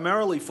even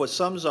primarily for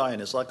some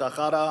Zionists, like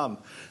Ahad Ha'am,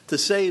 to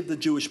save the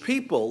Jewish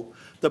people.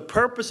 The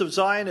purpose of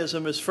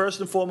Zionism is first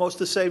and foremost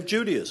to save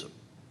Judaism,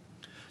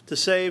 to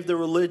save the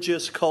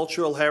religious,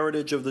 cultural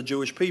heritage of the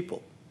Jewish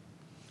people,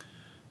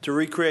 to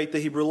recreate the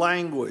Hebrew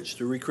language,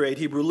 to recreate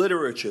Hebrew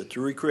literature,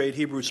 to recreate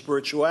Hebrew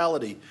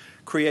spirituality,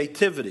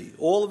 creativity,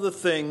 all of the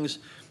things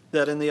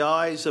that in the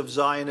eyes of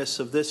Zionists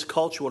of this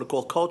culture, what are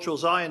called cultural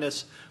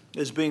Zionists,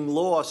 is being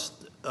lost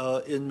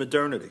in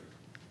modernity.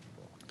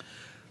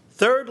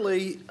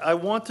 Thirdly, I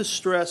want to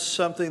stress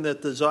something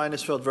that the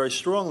Zionists felt very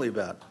strongly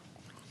about,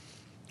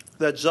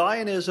 that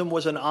Zionism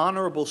was an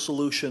honorable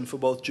solution for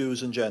both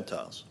Jews and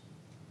Gentiles.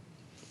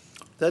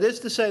 That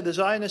is to say, the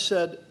Zionists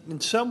said, in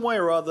some way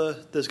or other,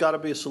 there's got to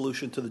be a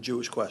solution to the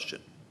Jewish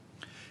question.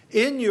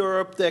 In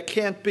Europe, there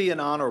can't be an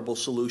honorable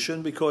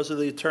solution because of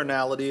the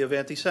eternality of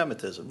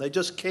anti-Semitism. They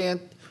just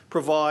can't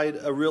provide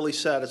a really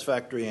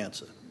satisfactory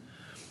answer.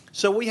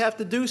 So we have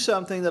to do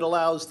something that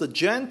allows the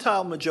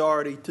Gentile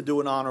majority to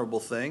do an honorable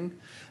thing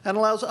and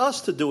allows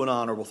us to do an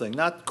honorable thing,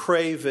 not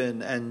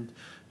craven and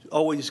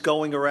always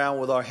going around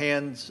with our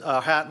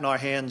hat in our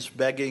hands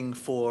begging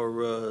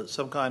for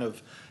some kind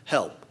of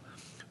help.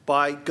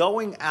 By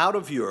going out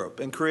of Europe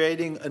and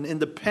creating an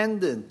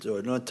independent or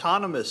an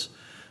autonomous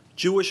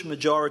Jewish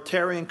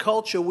majoritarian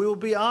culture, we will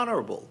be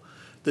honorable.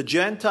 The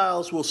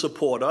Gentiles will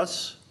support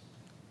us,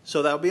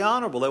 so that will be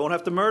honorable. They won't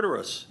have to murder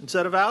us.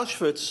 Instead of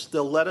Auschwitz,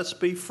 they'll let us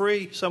be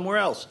free somewhere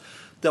else.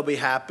 They'll be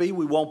happy.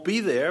 We won't be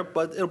there,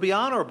 but it'll be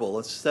honorable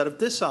instead of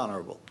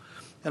dishonorable.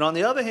 And on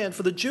the other hand,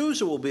 for the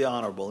Jews, it will be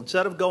honorable.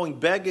 Instead of going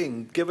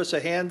begging, give us a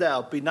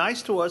handout, be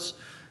nice to us,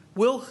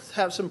 we'll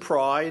have some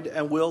pride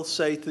and we'll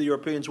say to the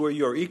Europeans, we're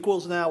your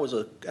equals now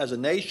as a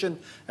nation,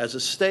 as a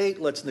state.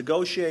 Let's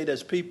negotiate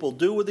as people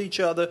do with each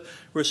other,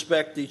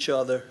 respect each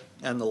other,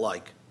 and the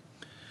like.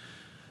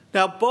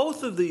 Now,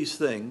 both of these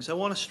things, I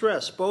want to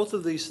stress, both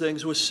of these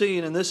things were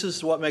seen, and this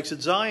is what makes it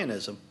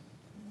Zionism,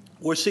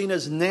 were seen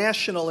as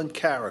national in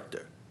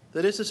character.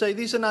 That is to say,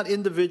 these are not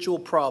individual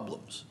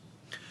problems.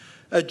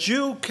 A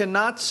Jew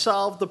cannot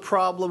solve the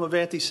problem of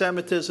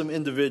anti-Semitism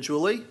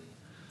individually.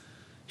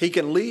 He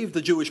can leave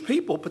the Jewish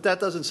people, but that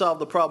doesn't solve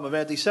the problem of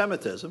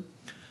anti-Semitism.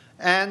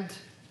 And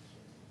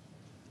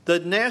the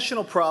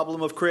national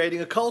problem of creating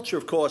a culture,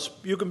 of course,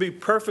 you can be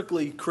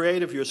perfectly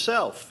creative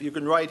yourself. You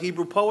can write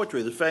Hebrew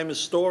poetry. The famous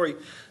story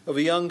of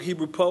a young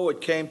Hebrew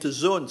poet came to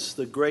Zunz,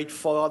 the great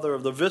father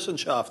of the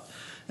Wissenschaft.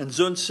 And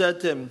Zunz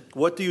said to him,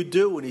 "What do you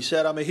do?" And he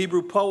said, "I'm a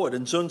Hebrew poet."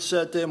 And Zunz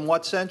said to him,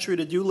 "What century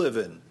did you live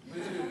in?"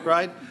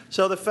 Right?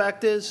 So the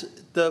fact is,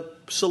 the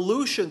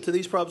solution to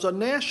these problems are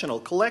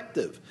national,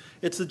 collective.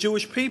 It's the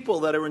Jewish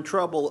people that are in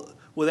trouble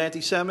with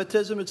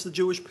anti-Semitism. It's the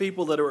Jewish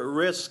people that are at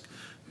risk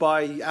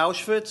by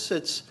Auschwitz.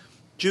 It's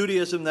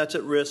Judaism that's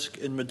at risk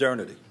in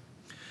modernity.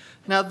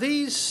 Now,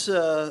 these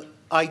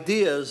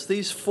ideas,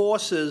 these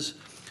forces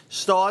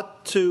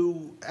start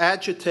to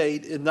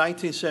agitate in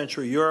 19th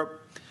century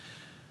Europe,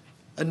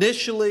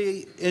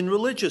 initially in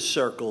religious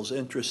circles,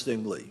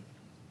 interestingly.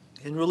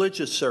 In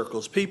religious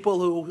circles, people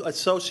who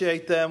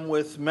associate them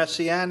with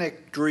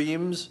messianic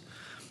dreams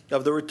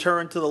of the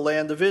return to the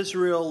land of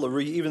Israel,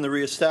 even the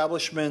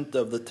reestablishment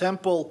of the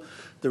temple,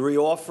 the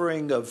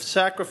reoffering of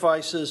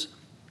sacrifices.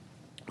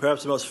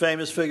 Perhaps the most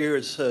famous figure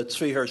is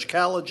Tzvi Hirsch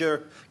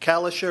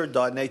Kalischer,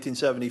 died in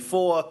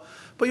 1874.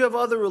 But you have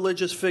other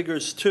religious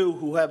figures, too,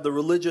 who have the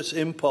religious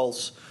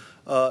impulse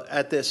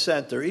at their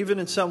center. Even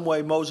in some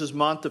way, Moses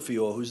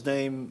Montefiore, whose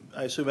name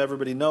I assume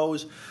everybody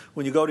knows.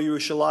 When you go to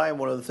Yerushalayim,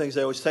 one of the things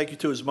they always take you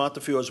to is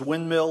Montefiore's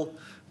windmill,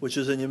 which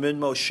is in Yemin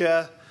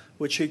Moshe,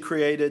 which he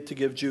created to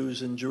give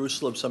Jews in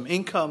Jerusalem some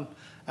income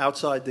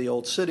outside the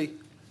old city.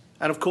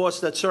 And of course,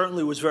 that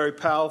certainly was very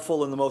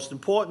powerful, and the most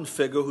important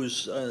figure,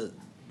 who's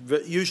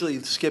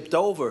usually skipped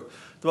over.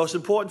 The most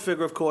important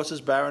figure, of course, is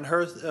Baron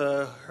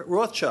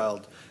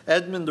Rothschild,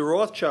 Edmund de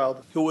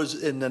Rothschild, who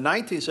was in the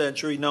 19th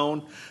century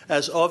known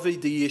as Avi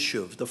de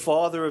Yishuv, the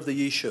father of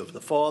the Yishuv,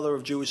 the father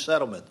of Jewish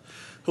settlement,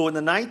 who in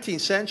the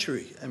 19th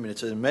century, I mean,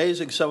 it's an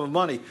amazing sum of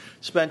money,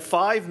 spent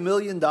 $5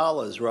 million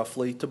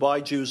roughly to buy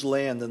Jews'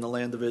 land in the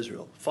land of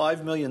Israel.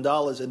 $5 million in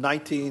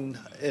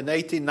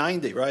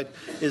 1890, right,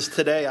 is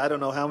today, I don't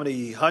know how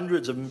many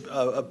hundreds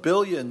of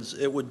billions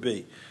it would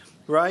be,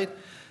 right?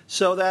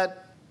 So that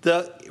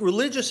the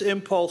religious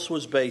impulse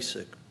was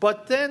basic.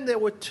 But then there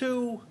were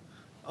two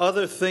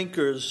other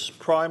thinkers,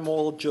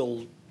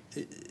 primordial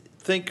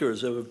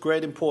thinkers of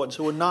great importance,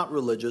 who were not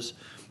religious,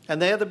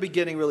 and they are the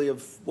beginning, really,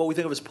 of what we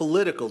think of as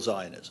political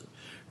Zionism.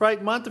 Right?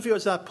 Montefiore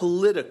is not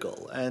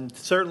political, and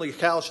certainly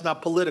Kalish is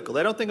not political.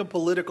 They don't think of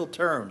political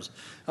terms,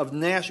 of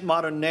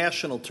modern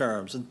national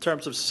terms, in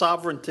terms of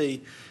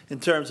sovereignty, in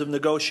terms of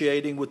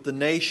negotiating with the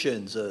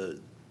nations,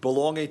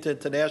 belonging to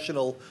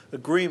international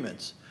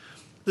agreements.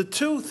 The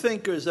two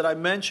thinkers that I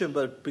mentioned,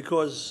 but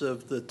because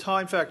of the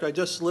time factor I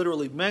just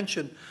literally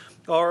mentioned,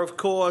 are, of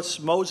course,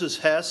 Moses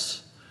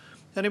Hess.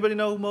 Anybody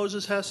know who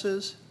Moses Hess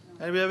is?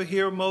 Anybody ever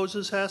hear of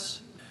Moses Hess?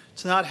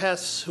 It's not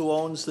Hess who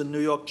owns the New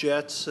York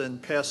Jets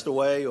and passed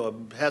away, or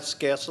Hess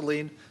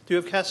Gasoline. Do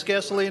you have Hess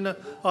Gasoline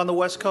on the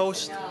West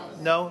Coast?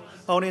 No?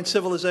 Only in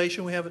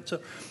civilization we have it. So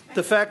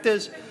the fact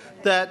is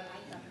that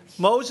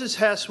Moses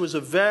Hess was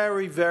a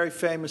very, very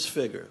famous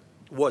figure.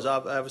 Was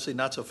obviously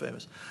not so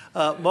famous.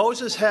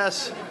 Moses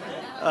Hess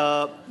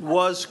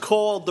was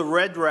called the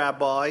Red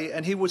Rabbi,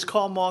 and he was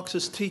Karl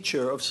Marx's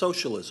teacher of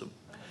socialism.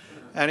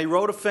 And he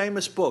wrote a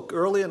famous book.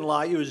 Early in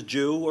life, he was a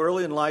Jew.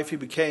 Early in life, he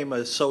became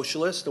a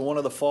socialist and one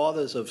of the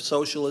fathers of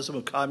socialism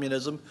and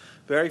communism.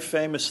 Very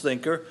famous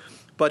thinker.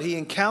 But he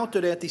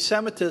encountered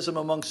anti-Semitism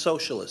among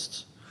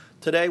socialists.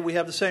 Today, we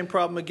have the same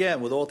problem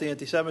again with all the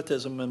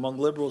anti-Semitism among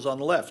liberals on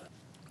the left.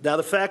 Now,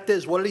 the fact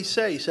is, what did he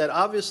say? He said,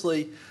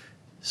 obviously,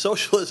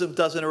 socialism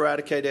doesn't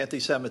eradicate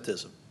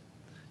anti-Semitism.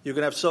 You're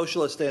going to have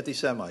socialist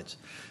anti-Semites.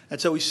 And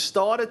so he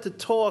started to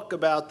talk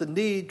about the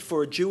need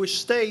for a Jewish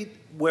state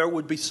where it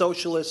would be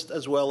socialist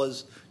as well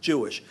as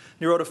Jewish. And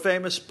he wrote a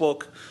famous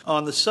book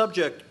on the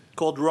subject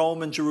called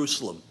Rome and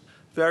Jerusalem.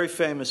 Very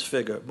famous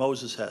figure,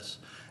 Moses Hess.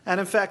 And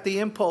in fact, the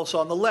impulse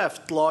on the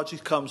left largely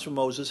comes from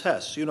Moses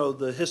Hess. You know,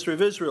 the history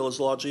of Israel is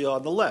largely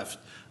on the left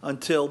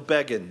until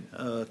Begin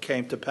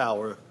came to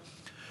power.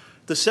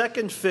 The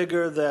second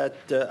figure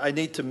that I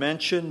need to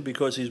mention,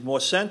 because he's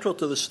more central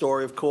to the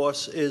story, of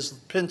course, is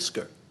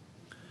Pinsker.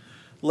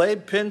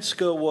 Leib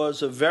Pinsker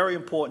was a very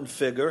important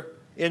figure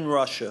in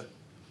Russia.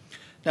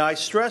 Now, I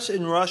stress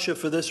in Russia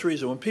for this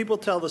reason. When people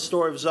tell the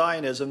story of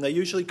Zionism, they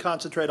usually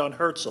concentrate on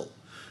Herzl.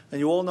 And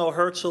you all know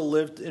Herzl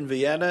lived in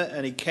Vienna,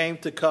 and he came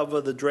to cover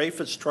the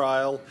Dreyfus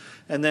trial,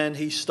 and then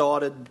he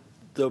started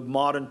the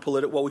modern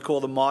what we call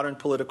the modern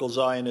political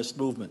Zionist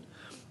movement.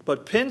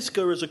 But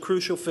Pinsker is a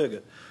crucial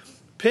figure.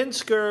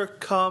 Pinsker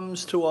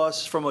comes to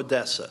us from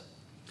Odessa.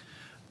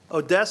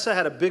 Odessa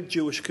had a big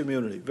Jewish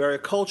community, very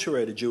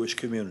acculturated Jewish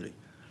community.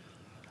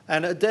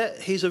 And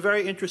he's a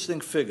very interesting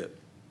figure.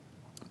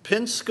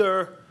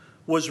 Pinsker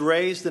was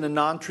raised in a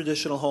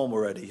non-traditional home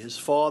already. His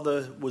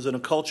father was an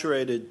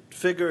acculturated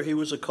figure. He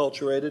was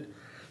acculturated.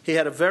 He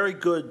had a very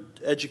good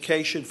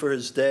education for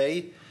his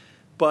day,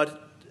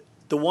 but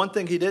the one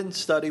thing he didn't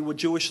study were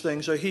Jewish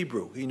things or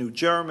Hebrew. He knew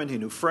German, he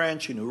knew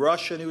French, he knew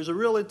Russian. He was a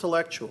real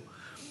intellectual.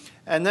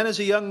 And then as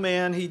a young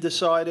man, he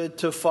decided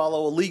to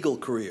follow a legal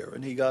career,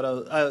 and he got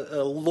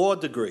a law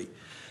degree.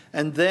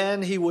 And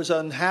then he was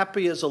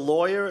unhappy as a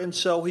lawyer, and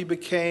so he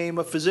became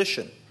a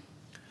physician.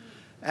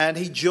 And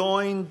he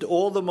joined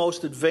all the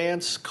most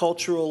advanced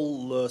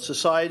cultural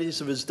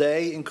societies of his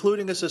day,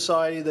 including a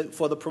society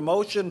for the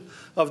promotion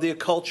of the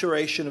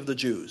acculturation of the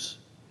Jews.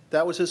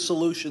 That was his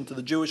solution to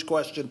the Jewish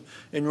question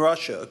in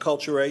Russia,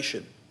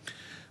 acculturation.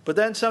 But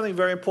then something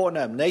very important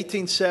happened. In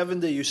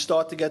 1870, you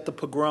start to get the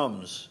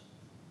pogroms.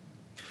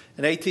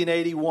 In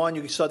 1881,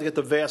 you start to get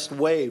the vast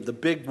wave, the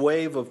big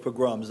wave of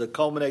pogroms that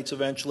culminates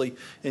eventually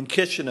in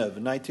Kishinev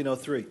in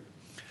 1903.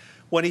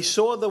 When he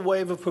saw the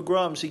wave of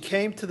pogroms, he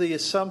came to the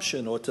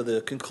assumption or to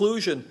the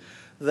conclusion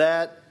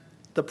that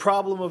the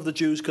problem of the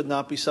Jews could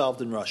not be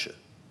solved in Russia.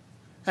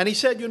 And he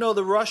said, you know,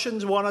 the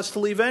Russians want us to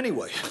leave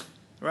anyway,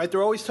 right?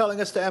 They're always telling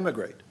us to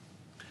emigrate.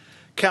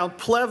 Count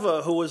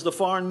Pleva, who was the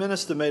foreign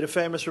minister, made a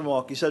famous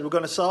remark. He said, we're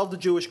going to solve the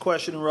Jewish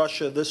question in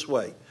Russia this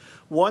way.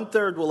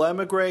 1/3 will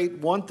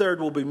emigrate, 1/3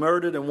 will be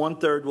murdered, and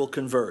 1/3 will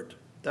convert.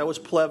 That was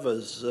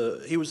Pleva's.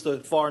 He was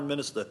the foreign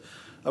minister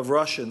of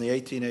Russia in the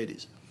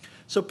 1880s.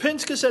 So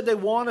Pinsker said they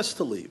want us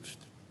to leave.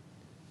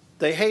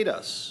 They hate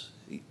us.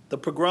 The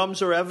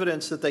pogroms are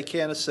evidence that they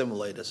can't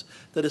assimilate us,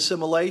 that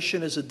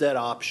assimilation is a dead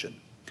option.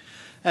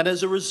 And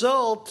as a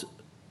result,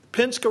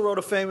 Pinsker wrote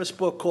a famous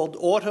book called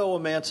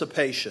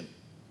Auto-Emancipation.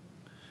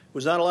 He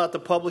was not allowed to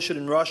publish it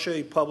in Russia.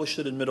 He published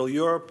it in Middle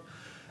Europe.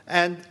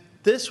 And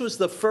this was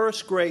the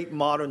first great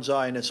modern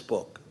Zionist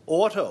book.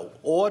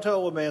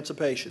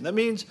 Auto-emancipation. That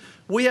means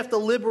we have to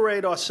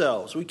liberate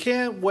ourselves. We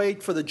can't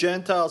wait for the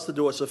Gentiles to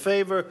do us a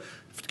favor,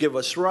 give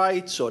us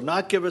rights or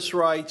not give us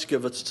rights,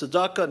 give us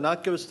tzedakah,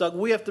 not give us tzedakah.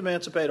 We have to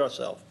emancipate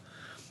ourselves.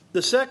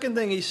 The second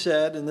thing he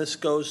said, and this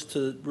goes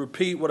to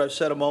repeat what I've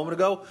said a moment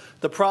ago,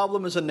 the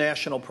problem is a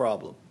national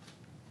problem.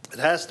 It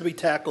has to be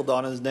tackled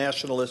on his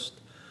nationalist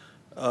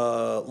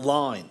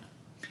line.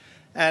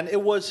 And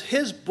it was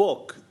his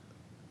book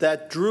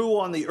that drew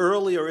on the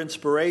earlier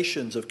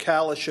inspirations of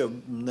Kalish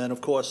and then,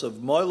 of course, of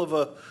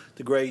Moilova,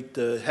 the great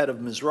head of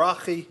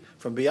Mizrahi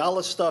from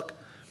Bialystok.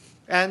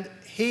 And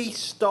he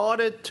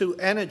started to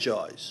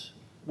energize,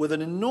 with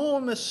an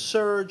enormous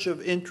surge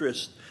of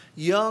interest,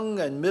 young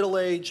and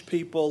middle-aged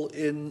people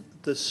in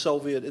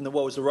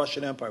the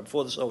Russian Empire,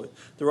 before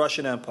the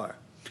Russian Empire.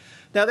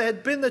 Now, there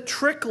had been the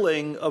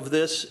trickling of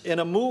this in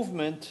a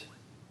movement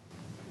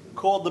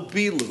called the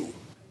Bilu.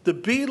 The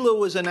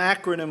Bilu is an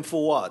acronym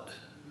for what?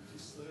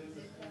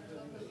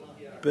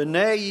 Not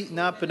B'nai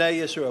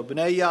Yisrael,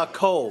 B'nai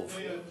Yaakov.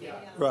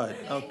 Right.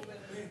 Okay.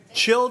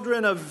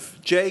 Children of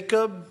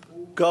Jacob,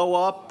 go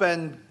up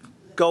and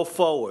go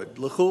forward.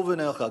 L'chu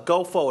v'nelcha,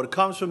 go forward. It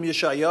comes from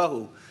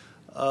Yeshayahu,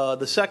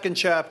 the second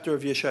chapter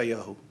of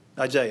Yeshayahu,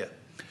 Isaiah.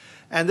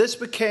 And this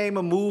became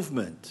a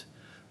movement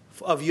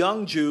of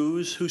young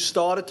Jews who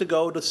started to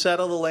go to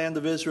settle the land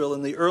of Israel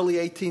in the early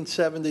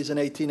 1870s and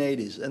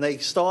 1880s. And they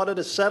started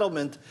a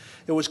settlement,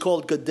 it was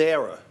called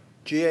Gadera,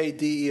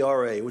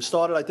 Gadera. It was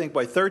started, I think,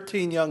 by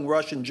 13 young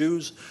Russian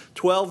Jews,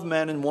 12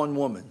 men and 1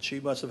 woman. She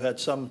must have had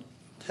some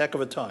heck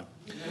of a time.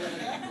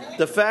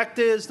 The fact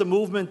is, the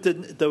movement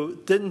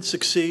didn't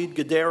succeed.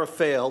 Gadera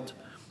failed.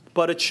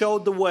 But it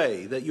showed the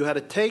way that you had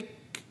to take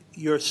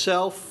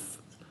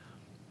yourself,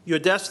 your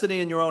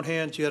destiny in your own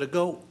hands. You had to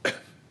go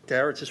to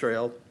Eretz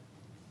Israel.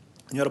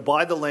 You had to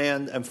buy the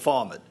land and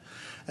farm it.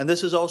 And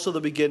this is also the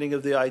beginning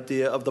of the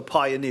idea of the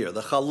pioneer,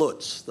 the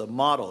chalutz, the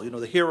model,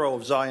 the hero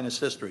of Zionist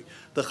history,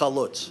 the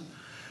chalutz.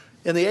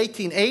 In the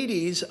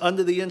 1880s,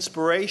 under the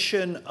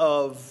inspiration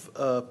of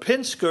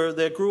Pinsker,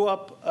 there grew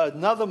up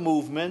another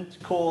movement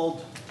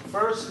called,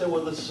 first there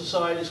were the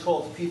societies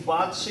called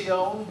Kibat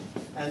Zion,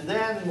 and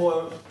then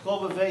more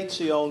Chovavet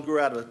Zion grew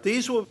out of it.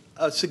 These were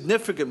a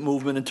significant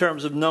movement in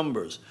terms of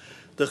numbers.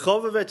 The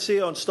Chovavet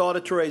Zion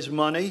started to raise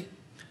money.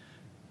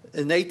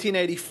 In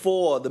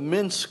 1884, the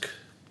Minsk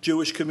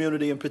Jewish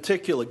community in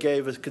particular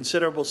gave a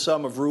considerable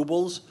sum of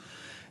rubles.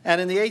 And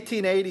in the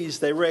 1880s,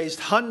 they raised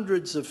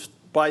hundreds of,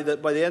 by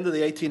the end of the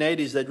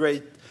 1880s, they'd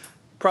raised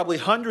probably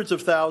hundreds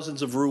of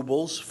thousands of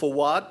rubles for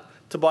what?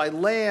 To buy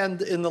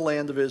land in the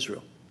land of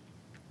Israel.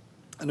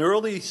 And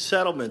early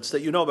settlements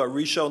that you know about,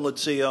 Rishon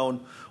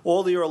LeZion,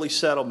 all the early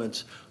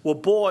settlements, were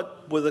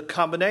bought with a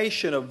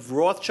combination of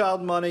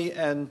Rothschild money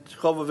and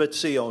Chovavet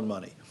Zion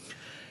money.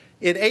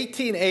 In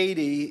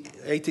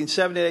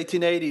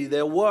 1870,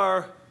 there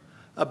were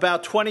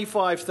about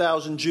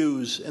 25,000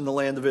 Jews in the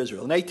land of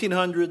Israel. In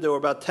 1800, there were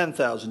about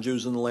 10,000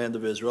 Jews in the land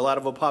of Israel, out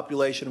of a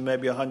population of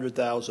maybe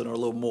 100,000 or a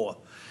little more.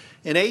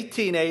 In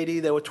 1880,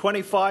 there were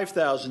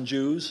 25,000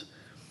 Jews,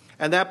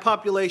 and that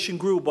population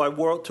grew by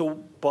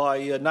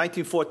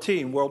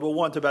 1914, World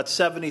War I, to about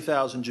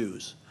 70,000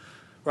 Jews.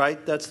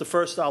 Right? That's the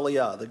first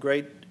Aliyah, the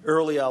great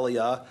early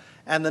Aliyah.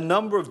 And the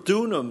number of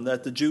dunam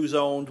that the Jews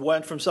owned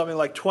went from something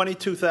like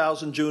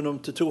 22,000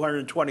 dunam to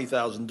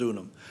 220,000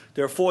 dunam.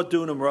 There are 4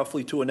 dunam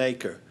roughly to an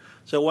acre.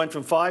 So it went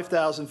from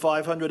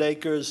 5,500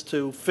 acres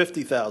to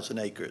 50,000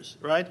 acres,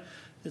 right?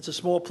 It's a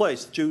small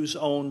place. The Jews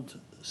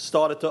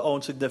started to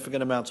own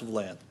significant amounts of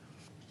land.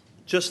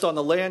 Just on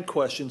the land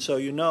question, so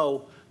you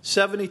know,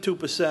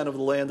 72% of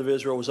the land of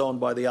Israel was owned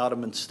by the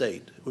Ottoman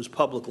state. It was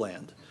public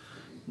land.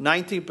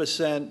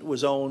 19%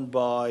 was owned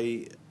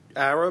by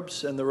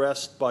Arabs and the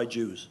rest by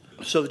Jews.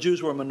 So the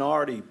Jews were a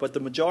minority, but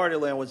the majority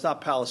of land was not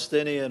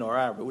Palestinian or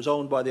Arab. It was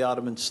owned by the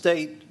Ottoman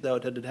state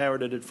that had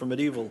inherited it from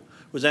medieval.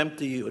 It was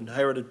empty,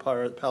 inherited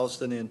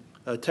Palestinian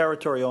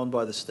territory owned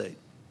by the state.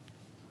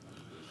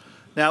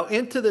 Now,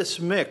 into this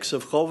mix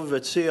of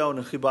Chovavet Zion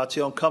and Kibat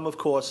Zion comes,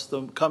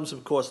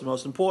 of course, the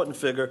most important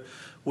figure,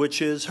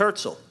 which is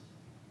Herzl.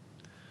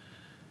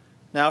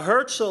 Now,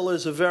 Herzl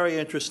is a very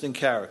interesting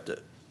character.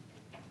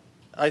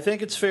 I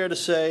think it's fair to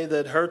say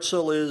that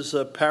Herzl is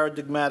a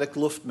paradigmatic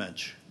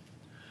Luftmensch.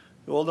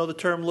 You all know the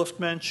term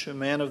Luftmensch, a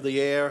man of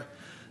the air.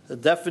 The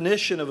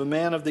definition of a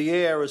man of the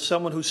air is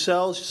someone who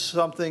sells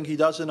something he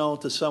doesn't own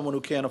to someone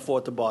who can't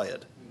afford to buy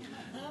it.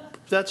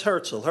 That's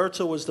Herzl.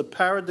 Herzl was the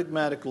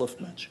paradigmatic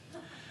Luftmensch.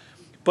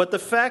 But the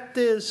fact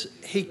is,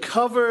 he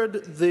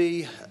covered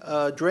the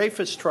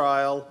Dreyfus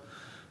trial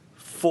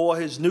for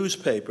his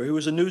newspaper. He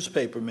was a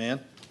newspaper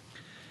man.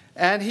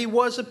 And he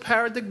was a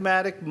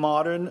paradigmatic,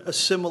 modern,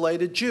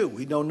 assimilated Jew.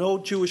 He knew no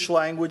Jewish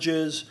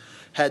languages,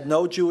 had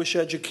no Jewish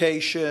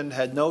education,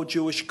 had no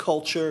Jewish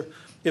culture.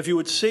 If you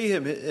would see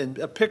him, in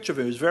a picture of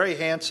him, he was very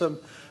handsome,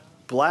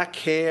 black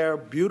hair,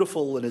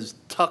 beautiful in his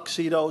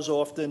tuxedos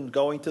often,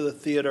 going to the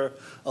theater,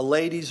 a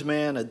ladies'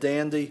 man, a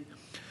dandy.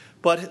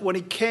 But when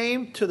he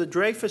came to the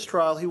Dreyfus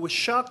trial, he was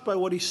shocked by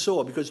what he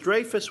saw, because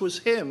Dreyfus was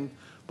him,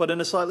 but in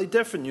a slightly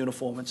different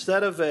uniform.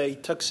 Instead of a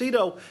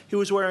tuxedo, he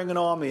was wearing an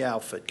army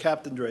outfit,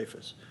 Captain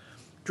Dreyfus.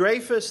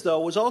 Dreyfus,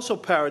 though, was also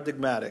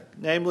paradigmatic.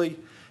 Namely,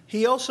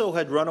 he also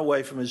had run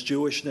away from his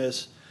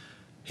Jewishness.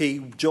 He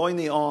joined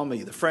the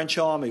army, the French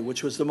army,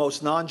 which was the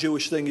most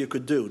non-Jewish thing you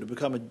could do, to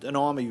become an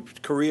army,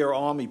 career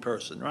army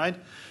person, right?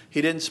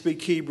 He didn't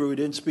speak Hebrew, he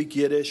didn't speak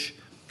Yiddish.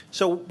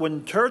 So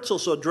when Herzl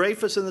saw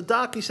Dreyfus in the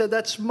dock, he said,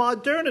 that's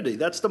modernity,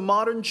 that's the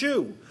modern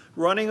Jew,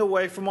 running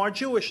away from our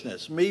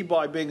Jewishness. Me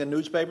by being a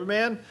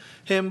newspaperman,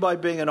 him by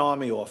being an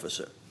army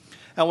officer.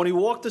 And when he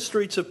walked the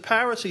streets of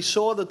Paris, he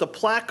saw that the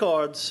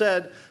placard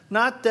said,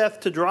 not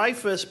death to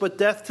Dreyfus, but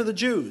death to the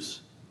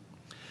Jews.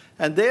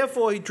 And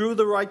therefore he drew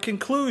the right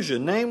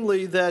conclusion,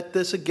 namely that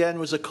this again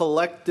was a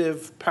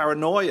collective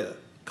paranoia,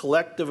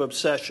 collective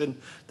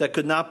obsession that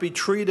could not be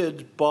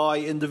treated by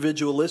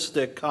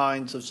individualistic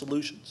kinds of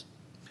solutions.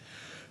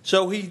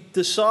 So he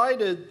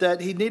decided that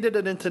he needed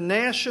an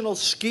international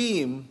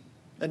scheme,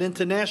 an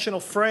international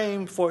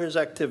frame for his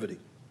activity.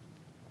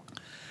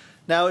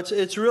 Now,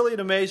 it's really an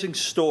amazing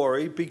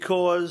story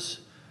because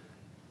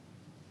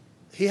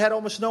he had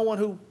almost no one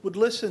who would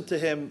listen to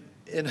him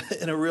in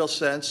a real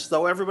sense,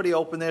 though everybody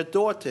opened their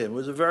door to him. It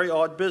was a very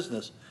odd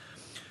business.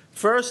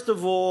 First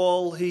of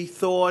all, he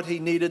thought he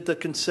needed the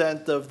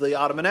consent of the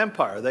Ottoman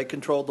Empire. They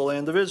controlled the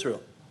land of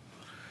Israel.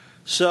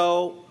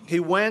 So he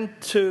went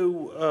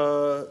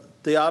to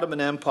the Ottoman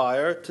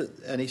Empire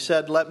and he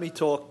said, let me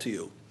talk to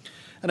you.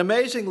 And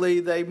amazingly,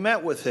 they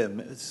met with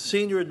him.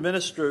 Senior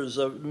administrators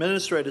of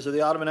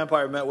the Ottoman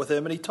Empire met with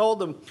him, and he told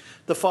them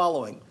the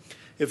following.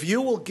 If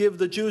you will give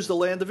the Jews the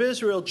land of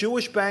Israel,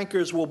 Jewish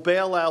bankers will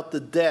bail out the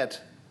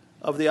debt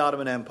of the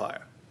Ottoman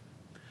Empire.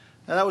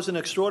 Now, that was an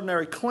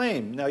extraordinary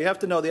claim. Now, you have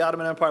to know the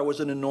Ottoman Empire was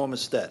an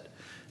enormous debt.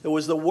 It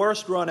was the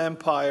worst-run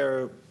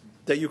empire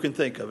that you can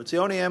think of. It's the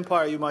only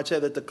empire, you might say,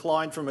 that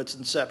declined from its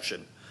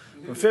inception.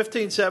 From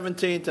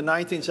 1517 to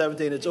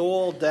 1917, it's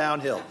all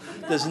downhill.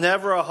 There's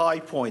never a high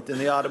point in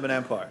the Ottoman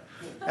Empire.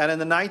 And in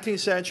the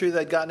 19th century,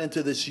 they'd gotten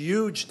into this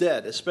huge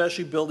debt,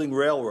 especially building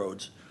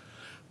railroads.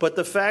 But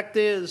the fact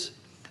is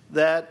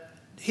that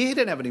he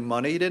didn't have any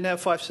money. He didn't have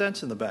 5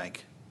 cents in the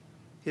bank.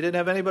 He didn't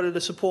have anybody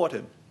to support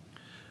him.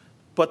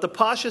 But the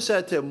Pasha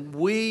said to him,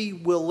 we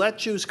will let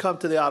Jews come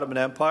to the Ottoman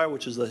Empire,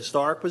 which is the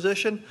historic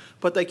position,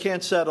 but they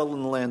can't settle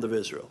in the land of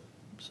Israel.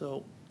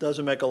 So it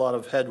doesn't make a lot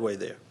of headway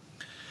there.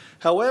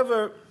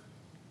 However,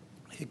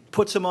 he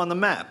puts him on the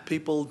map.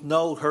 People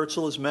know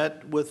Herzl has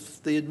met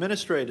with the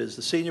administrators,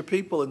 the senior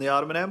people in the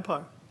Ottoman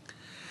Empire.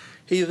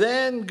 He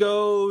then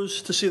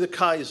goes to see the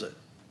Kaiser.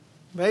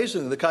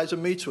 Amazingly, the Kaiser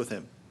meets with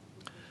him.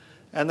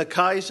 And the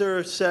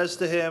Kaiser says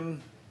to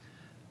him,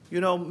 you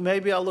know,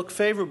 maybe I'll look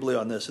favorably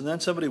on this. And then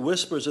somebody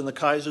whispers in the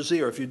Kaiser's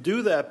ear, if you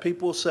do that,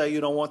 people will say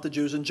you don't want the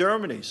Jews in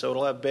Germany, so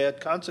it'll have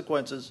bad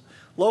consequences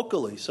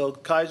locally. So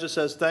Kaiser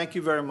says, thank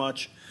you very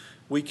much.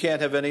 We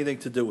can't have anything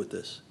to do with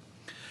this.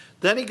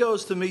 Then he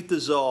goes to meet the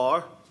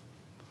Tsar,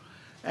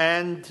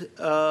 and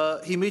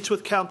he meets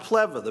with Count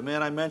Pleva, the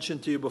man I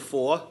mentioned to you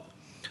before.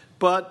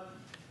 But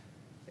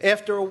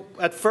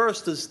at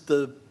first,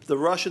 the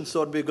Russians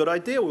thought it would be a good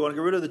idea. We want to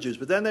get rid of the Jews.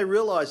 But then they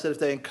realized that if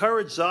they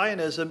encourage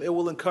Zionism, it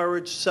will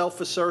encourage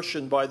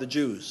self-assertion by the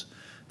Jews.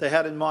 They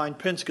had in mind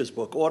Pinska's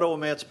book,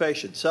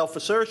 Auto-Emancipation,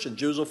 self-assertion.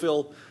 Jews will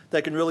feel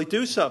they can really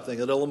do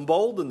something. It'll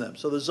embolden them.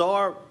 So the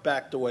Tsar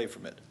backed away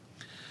from it.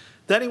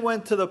 Then he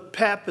went to the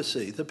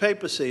papacy,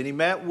 and he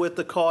met with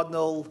the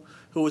cardinal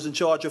who was in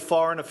charge of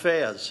foreign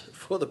affairs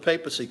for the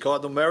papacy,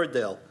 Cardinal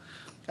Meridale.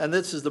 And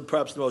this is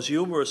perhaps the most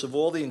humorous of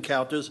all the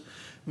encounters.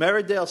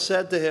 Meridale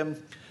said to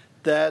him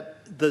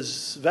that the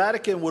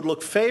Vatican would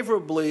look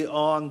favorably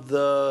on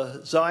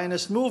the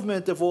Zionist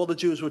movement if all the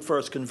Jews would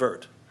first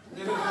convert.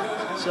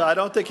 So I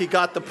don't think he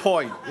got the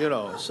point,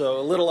 so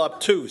a little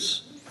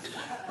obtuse.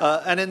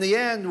 And in the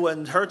end,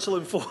 when Herzl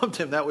informed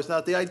him that was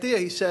not the idea,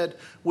 he said,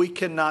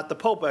 the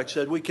Pope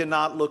actually said, we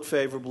cannot look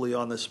favorably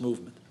on this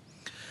movement.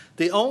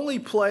 The only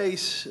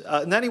place,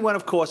 and then he went,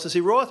 of course, to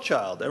see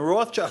Rothschild. And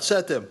Rothschild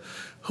said to him,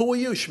 who are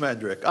you,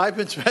 Schmendrick? I've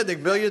been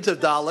spending millions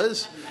of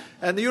dollars,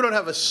 and you don't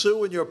have a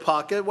sou in your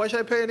pocket. Why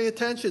should I pay any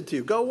attention to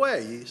you? Go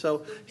away.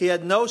 So he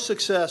had no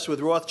success with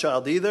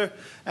Rothschild either,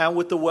 and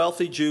with the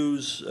wealthy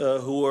Jews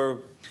who were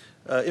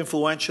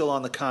influential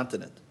on the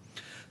continent.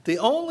 The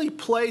only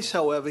place,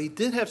 however, he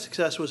did have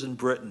success was in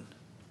Britain.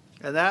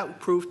 And that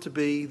proved to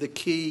be the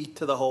key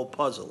to the whole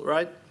puzzle,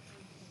 right?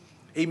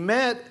 He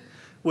met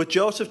with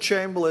Joseph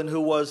Chamberlain, who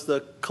was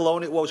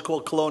what was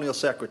called colonial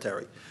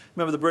secretary.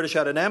 Remember, the British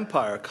had an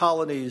empire,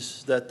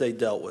 colonies that they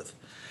dealt with.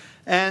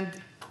 And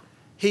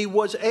he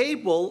was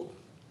able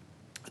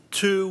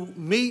to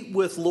meet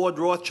with Lord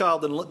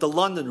Rothschild and the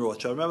London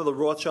Rothschild. Remember, the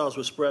Rothschilds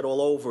were spread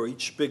all over.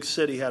 Each big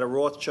city had a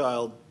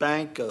Rothschild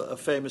bank, a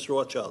famous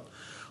Rothschild.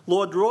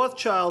 Lord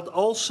Rothschild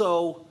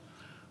also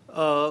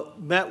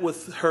met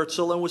with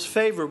Herzl and was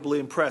favorably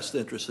impressed,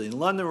 interestingly.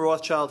 London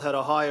Rothschild had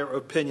a higher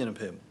opinion of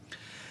him.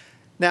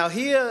 Now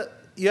here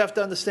you have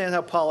to understand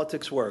how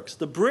politics works.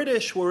 The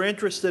British were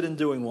interested in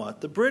doing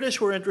what? The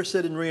British were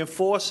interested in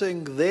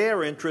reinforcing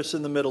their interests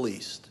in the Middle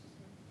East.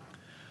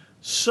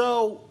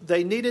 So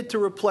they needed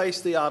to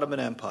replace the Ottoman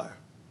Empire.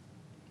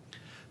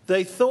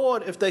 They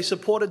thought if they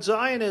supported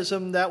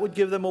Zionism, that would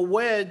give them a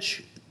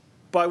wedge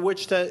by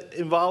which to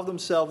involve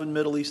themselves in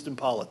Middle Eastern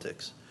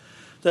politics.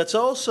 That's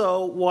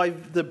also why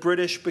the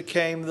British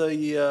became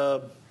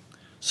the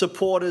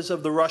supporters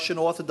of the Russian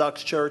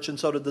Orthodox Church, and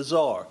so did the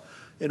Tsar.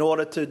 In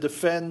order to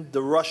defend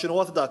the Russian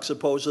Orthodox,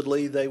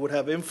 supposedly, they would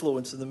have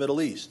influence in the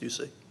Middle East, you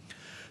see.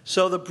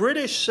 So the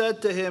British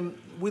said to him,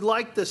 we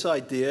like this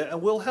idea,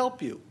 and we'll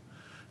help you.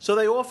 So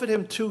they offered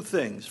him two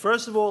things.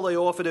 First of all, they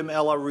offered him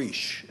El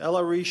Arish. El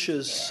Arish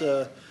is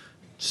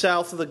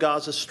south of the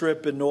Gaza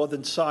Strip in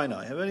northern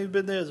Sinai. Have any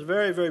been there? It's a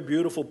very, very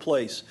beautiful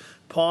place.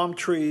 Palm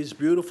trees,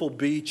 beautiful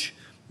beach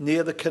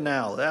near the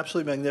canal.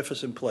 Absolutely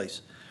magnificent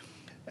place.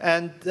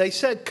 And they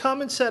said,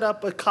 come and set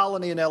up a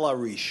colony in El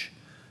Arish.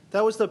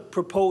 That was the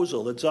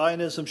proposal, that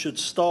Zionism should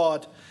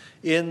start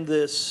in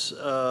this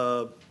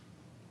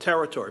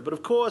territory. But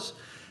of course,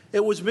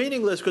 it was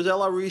meaningless because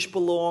El Arish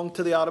belonged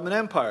to the Ottoman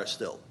Empire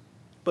still.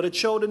 But it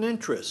showed an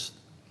interest.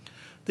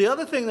 The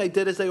other thing they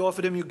did is they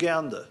offered him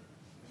Uganda.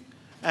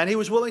 And he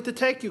was willing to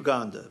take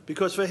Uganda,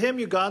 because for him,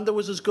 Uganda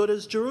was as good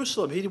as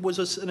Jerusalem. He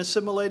was an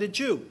assimilated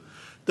Jew.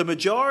 The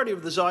majority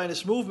of the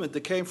Zionist movement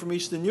that came from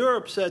Eastern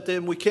Europe said to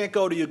him, we can't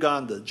go to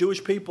Uganda.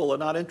 Jewish people are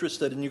not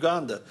interested in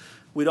Uganda.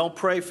 We don't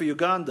pray for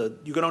Uganda.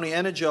 You can only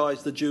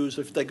energize the Jews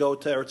if they go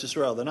to Eretz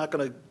Israel. They're not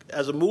going to,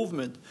 as a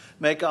movement,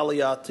 make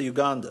aliyah to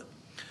Uganda.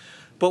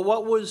 But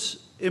what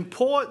was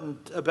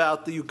important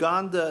about the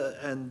Uganda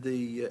and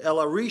the El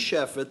Arish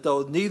effort,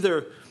 though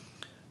neither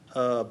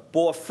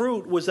bore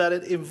fruit, was that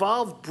it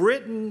involved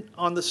Britain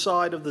on the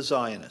side of the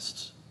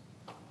Zionists.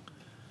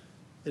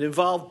 It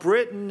involved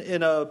Britain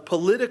in a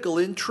political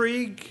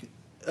intrigue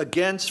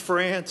against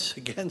France,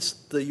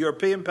 against the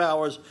European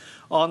powers,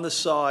 on the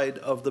side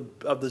of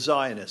the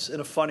Zionists, in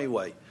a funny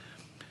way.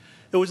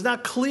 It was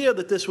not clear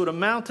that this would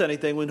amount to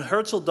anything when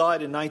Herzl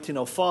died in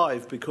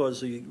 1905,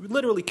 because he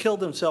literally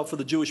killed himself for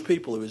the Jewish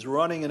people. He was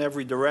running in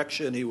every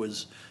direction. He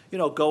was,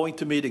 going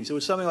to meetings. It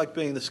was something like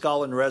being the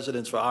scholar in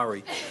residence for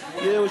Ari.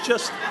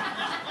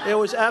 It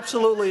was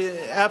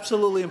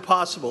absolutely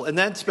impossible. And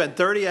then spent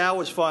 30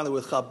 hours finally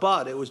with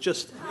Chabad. It was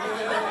just,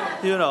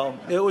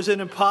 it was an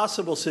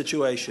impossible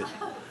situation.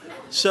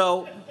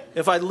 So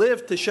if I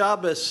live to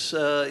Shabbos,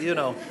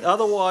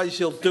 otherwise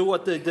you'll do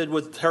what they did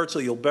with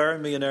Herzl. You'll bury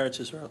me in Eretz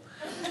Israel.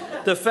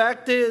 The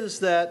fact is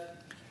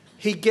that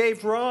he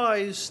gave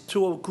rise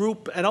to a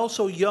group, and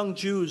also young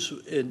Jews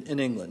in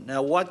England.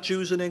 Now, what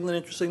Jews in England?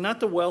 Interesting. Not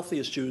the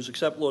wealthiest Jews,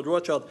 except Lord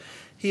Rothschild.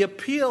 He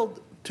appealed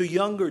to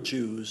younger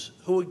Jews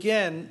who,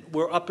 again,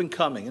 were up and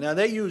coming. Now,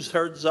 they used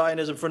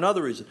Zionism for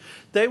another reason.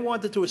 They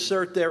wanted to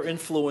assert their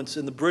influence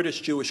in the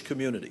British Jewish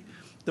community.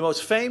 The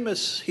most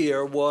famous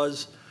here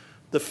was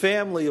the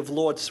family of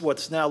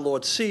what's now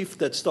Lord Seif,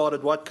 that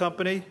started what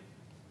company?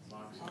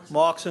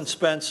 Marks and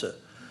Spencer.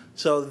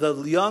 So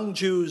the young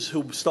Jews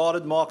who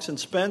started Marks and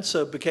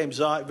Spencer became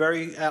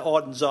very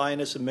ardent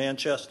Zionists in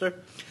Manchester.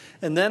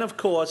 And then, of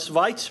course,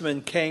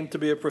 Weizmann came to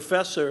be a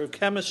professor of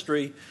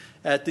chemistry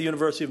at the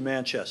University of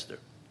Manchester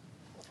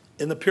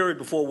in the period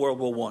before World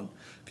War I.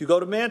 If you go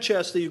to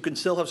Manchester, you can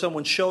still have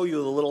someone show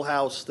you the little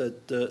house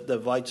that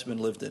Weizmann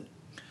lived in.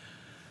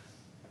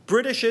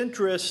 British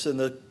interests and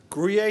the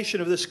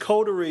creation of this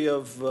coterie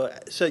of,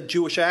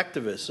 Jewish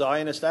activists,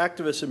 Zionist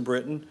activists in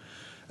Britain,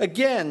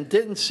 again,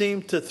 didn't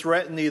seem to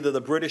threaten either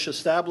the British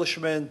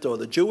establishment or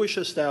the Jewish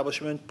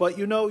establishment, but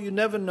you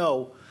never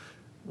know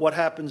what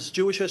happens.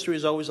 Jewish history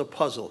is always a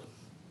puzzle.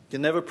 You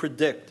never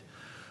predict.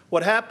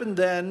 What happened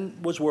then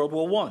was World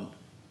War I.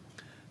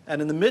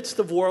 And in the midst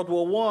of World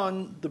War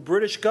I, the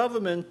British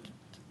government,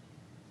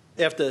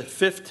 after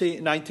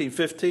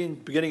 1915,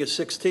 beginning of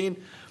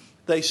 16,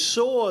 they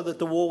saw that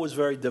the war was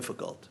very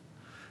difficult.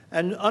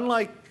 And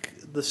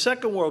unlike the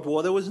Second World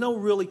War, there was no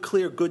really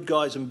clear good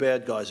guys and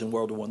bad guys in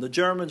World War I. The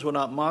Germans were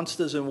not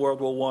monsters in World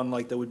War I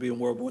like they would be in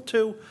World War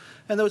II.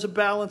 And there was a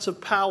balance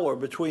of power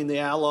between the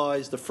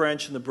Allies, the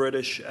French and the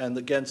British, and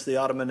against the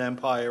Ottoman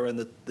Empire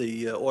and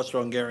the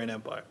Austro-Hungarian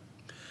Empire.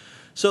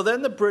 So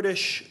then the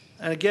British,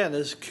 and again,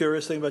 there's a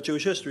curious thing about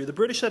Jewish history, the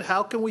British said,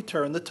 how can we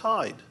turn the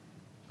tide?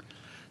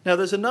 Now,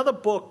 there's a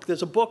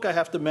book I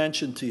have to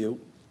mention to you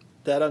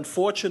that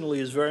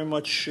unfortunately is very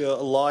much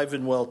alive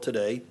and well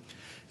today.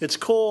 It's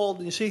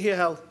called, you see here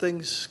how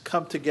things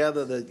come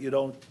together that you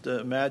don't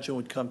imagine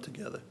would come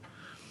together.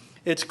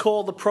 It's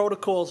called The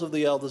Protocols of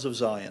the Elders of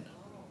Zion.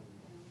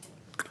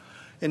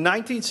 In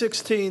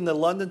 1916, the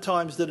London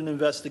Times did an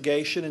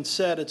investigation and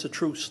said it's a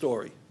true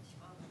story.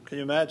 Can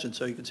you imagine?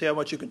 So you can see how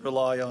much you can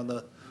rely on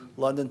the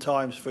London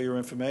Times for your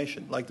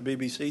information, like the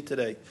BBC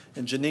today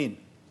in Jenin.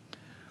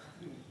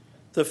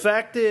 The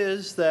fact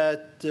is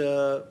that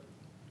the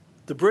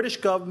British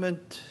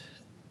government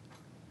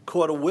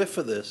caught a whiff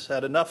of this,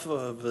 had enough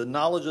of the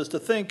knowledge as to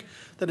think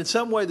that in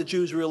some way the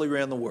Jews really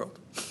ran the world.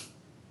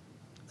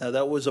 Now,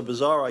 that was a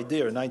bizarre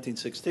idea in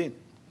 1916.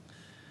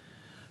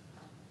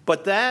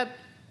 But that,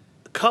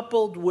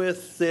 coupled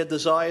with their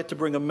desire to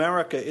bring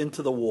America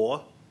into the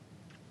war,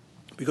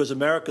 because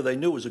America, they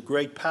knew, was a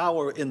great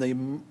power in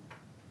the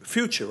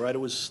future, right? It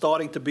was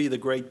starting to be the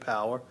great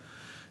power.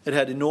 It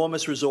had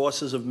enormous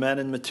resources of men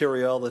and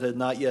material that had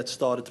not yet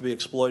started to be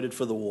exploited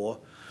for the war.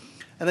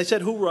 And they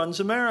said, who runs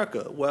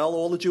America? Well,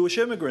 all the Jewish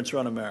immigrants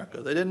run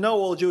America. They didn't know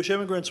all the Jewish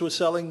immigrants were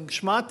selling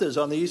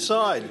schmatas on the East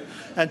Side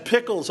and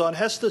pickles on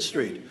Hester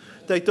Street.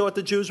 They thought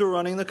the Jews were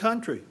running the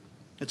country.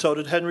 And so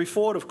did Henry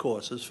Ford, of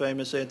course, his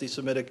famous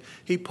anti-Semitic.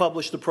 He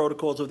published the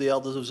Protocols of the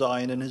Elders of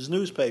Zion in his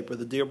newspaper,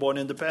 the Dearborn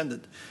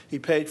Independent. He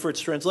paid for its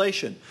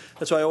translation.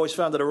 That's why I always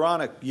found it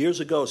ironic.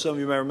 Years ago, some of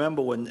you may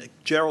remember when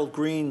Gerald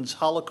Green's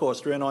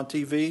Holocaust ran on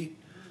TV.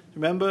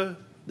 Remember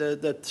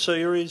that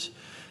series?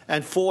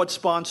 And Ford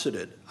sponsored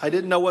it. I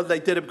didn't know whether they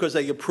did it because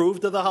they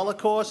approved of the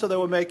Holocaust or they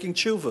were making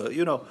tshuva,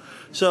 you know.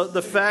 So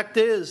the fact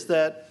is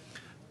that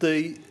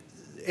the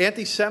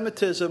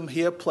anti-Semitism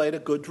here played a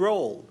good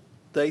role.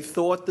 They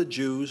thought the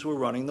Jews were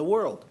running the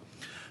world.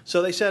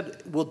 So they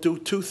said, we'll do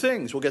two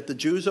things. We'll get the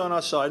Jews on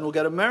our side, and we'll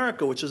get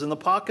America, which is in the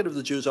pocket of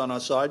the Jews, on our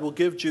side. We'll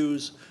give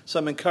Jews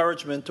some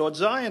encouragement towards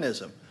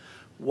Zionism.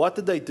 What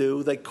did they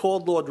do? They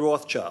called Lord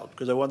Rothschild,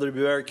 because they wanted to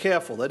be very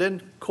careful. They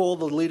didn't call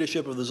the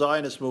leadership of the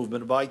Zionist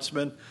movement,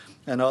 Weizmann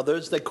and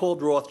others. They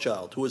called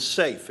Rothschild, who was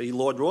safe,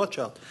 Lord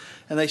Rothschild.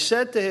 And they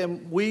said to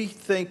him, we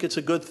think it's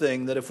a good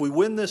thing that if we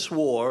win this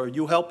war,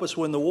 you help us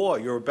win the war.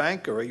 You're a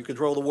banker, right? You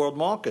control the world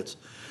markets.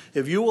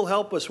 If you will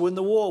help us win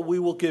the war, we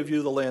will give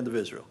you the land of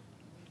Israel.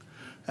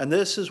 And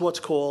this is what's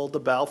called the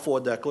Balfour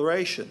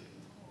Declaration.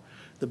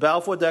 The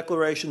Balfour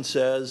Declaration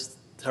says,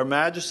 Her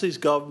Majesty's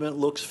government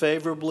looks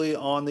favorably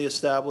on the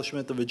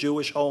establishment of a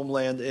Jewish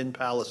homeland in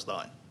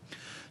Palestine.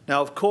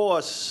 Now, of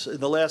course, in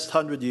the last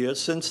 100 years,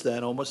 since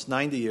then, almost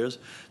 90 years,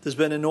 there's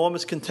been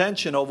enormous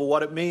contention over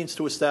what it means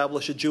to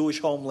establish a Jewish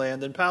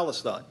homeland in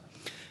Palestine.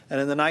 And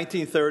in the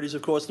 1930s,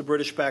 of course, the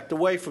British backed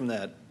away from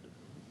that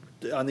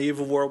on the eve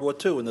of World War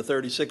II in the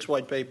 36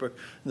 White Paper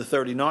and the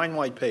 39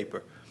 White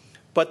Paper.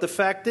 But the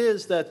fact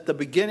is that the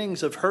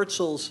beginnings of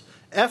Herzl's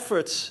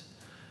efforts,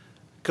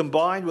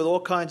 combined with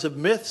all kinds of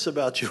myths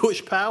about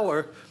Jewish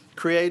power,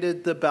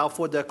 created the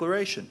Balfour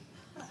Declaration.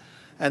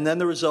 And then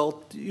the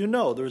result, you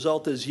know, the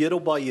result is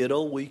Yidel by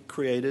Yidel, we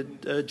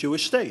created a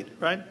Jewish state,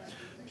 right?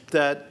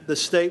 That the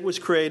state was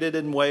created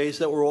in ways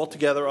that were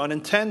altogether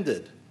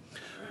unintended.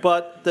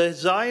 But the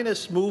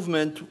Zionist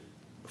movement,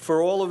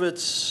 for all of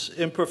its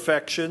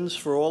imperfections,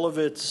 for all of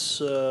its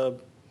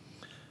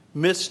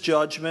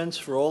misjudgments,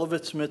 for all of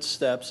its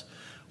missteps,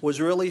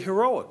 was really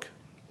heroic.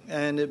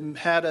 And it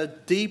had a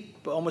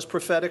deep, almost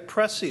prophetic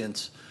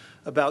prescience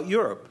about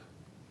Europe.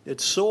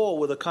 It saw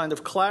with a kind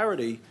of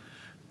clarity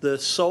the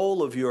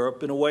soul of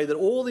Europe in a way that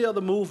all the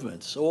other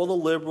movements, all the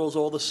liberals,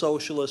 all the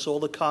socialists, all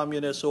the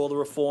communists, all the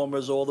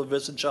reformers, all the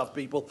Wissenschaft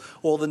people,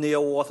 all the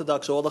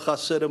neo-Orthodox, all the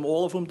Hasidim,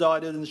 all of whom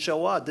died in the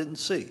Shoah, didn't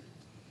see.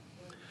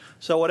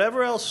 So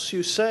whatever else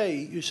you say,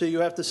 you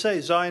have to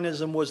say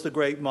Zionism was the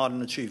great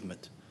modern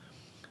achievement,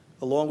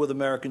 along with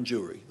American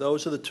Jewry.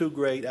 Those are the two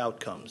great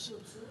outcomes.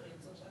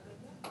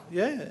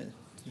 Yeah.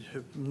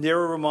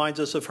 Nero reminds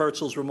us of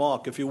Herzl's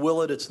remark, if you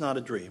will it, it's not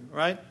a dream,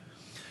 right?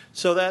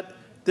 So that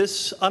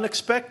this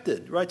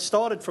unexpected, right,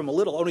 started from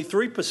only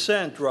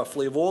 3%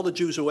 roughly of all the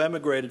Jews who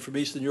emigrated from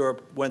Eastern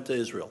Europe went to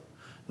Israel.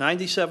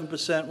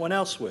 97% went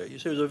elsewhere. You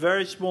see, it was a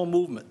very small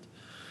movement.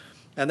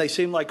 And they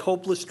seemed like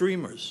hopeless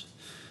dreamers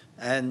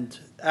and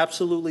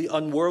absolutely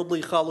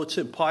unworldly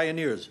chalutzim,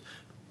 pioneers.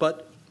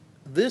 But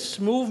this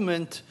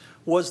movement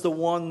was the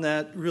one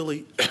that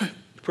really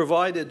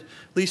provided,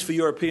 at least for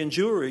European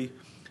Jewry,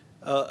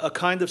 a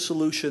kind of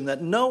solution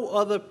that no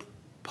other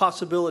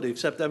possibility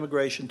except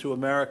emigration to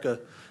America,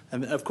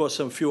 and of course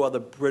some few other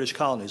British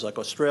colonies like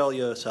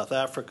Australia, South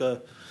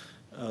Africa,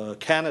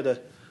 Canada,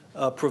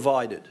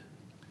 provided.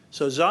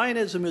 So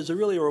Zionism is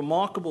really a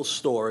remarkable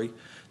story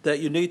that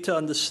you need to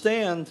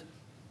understand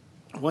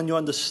when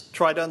you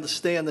try to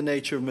understand the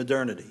nature of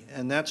modernity.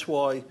 And that's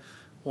why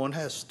one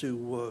has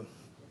to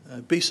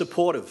be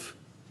supportive,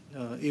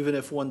 even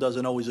if one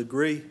doesn't always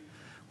agree.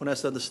 One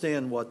has to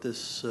understand what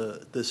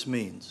this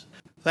means.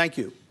 Thank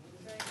you.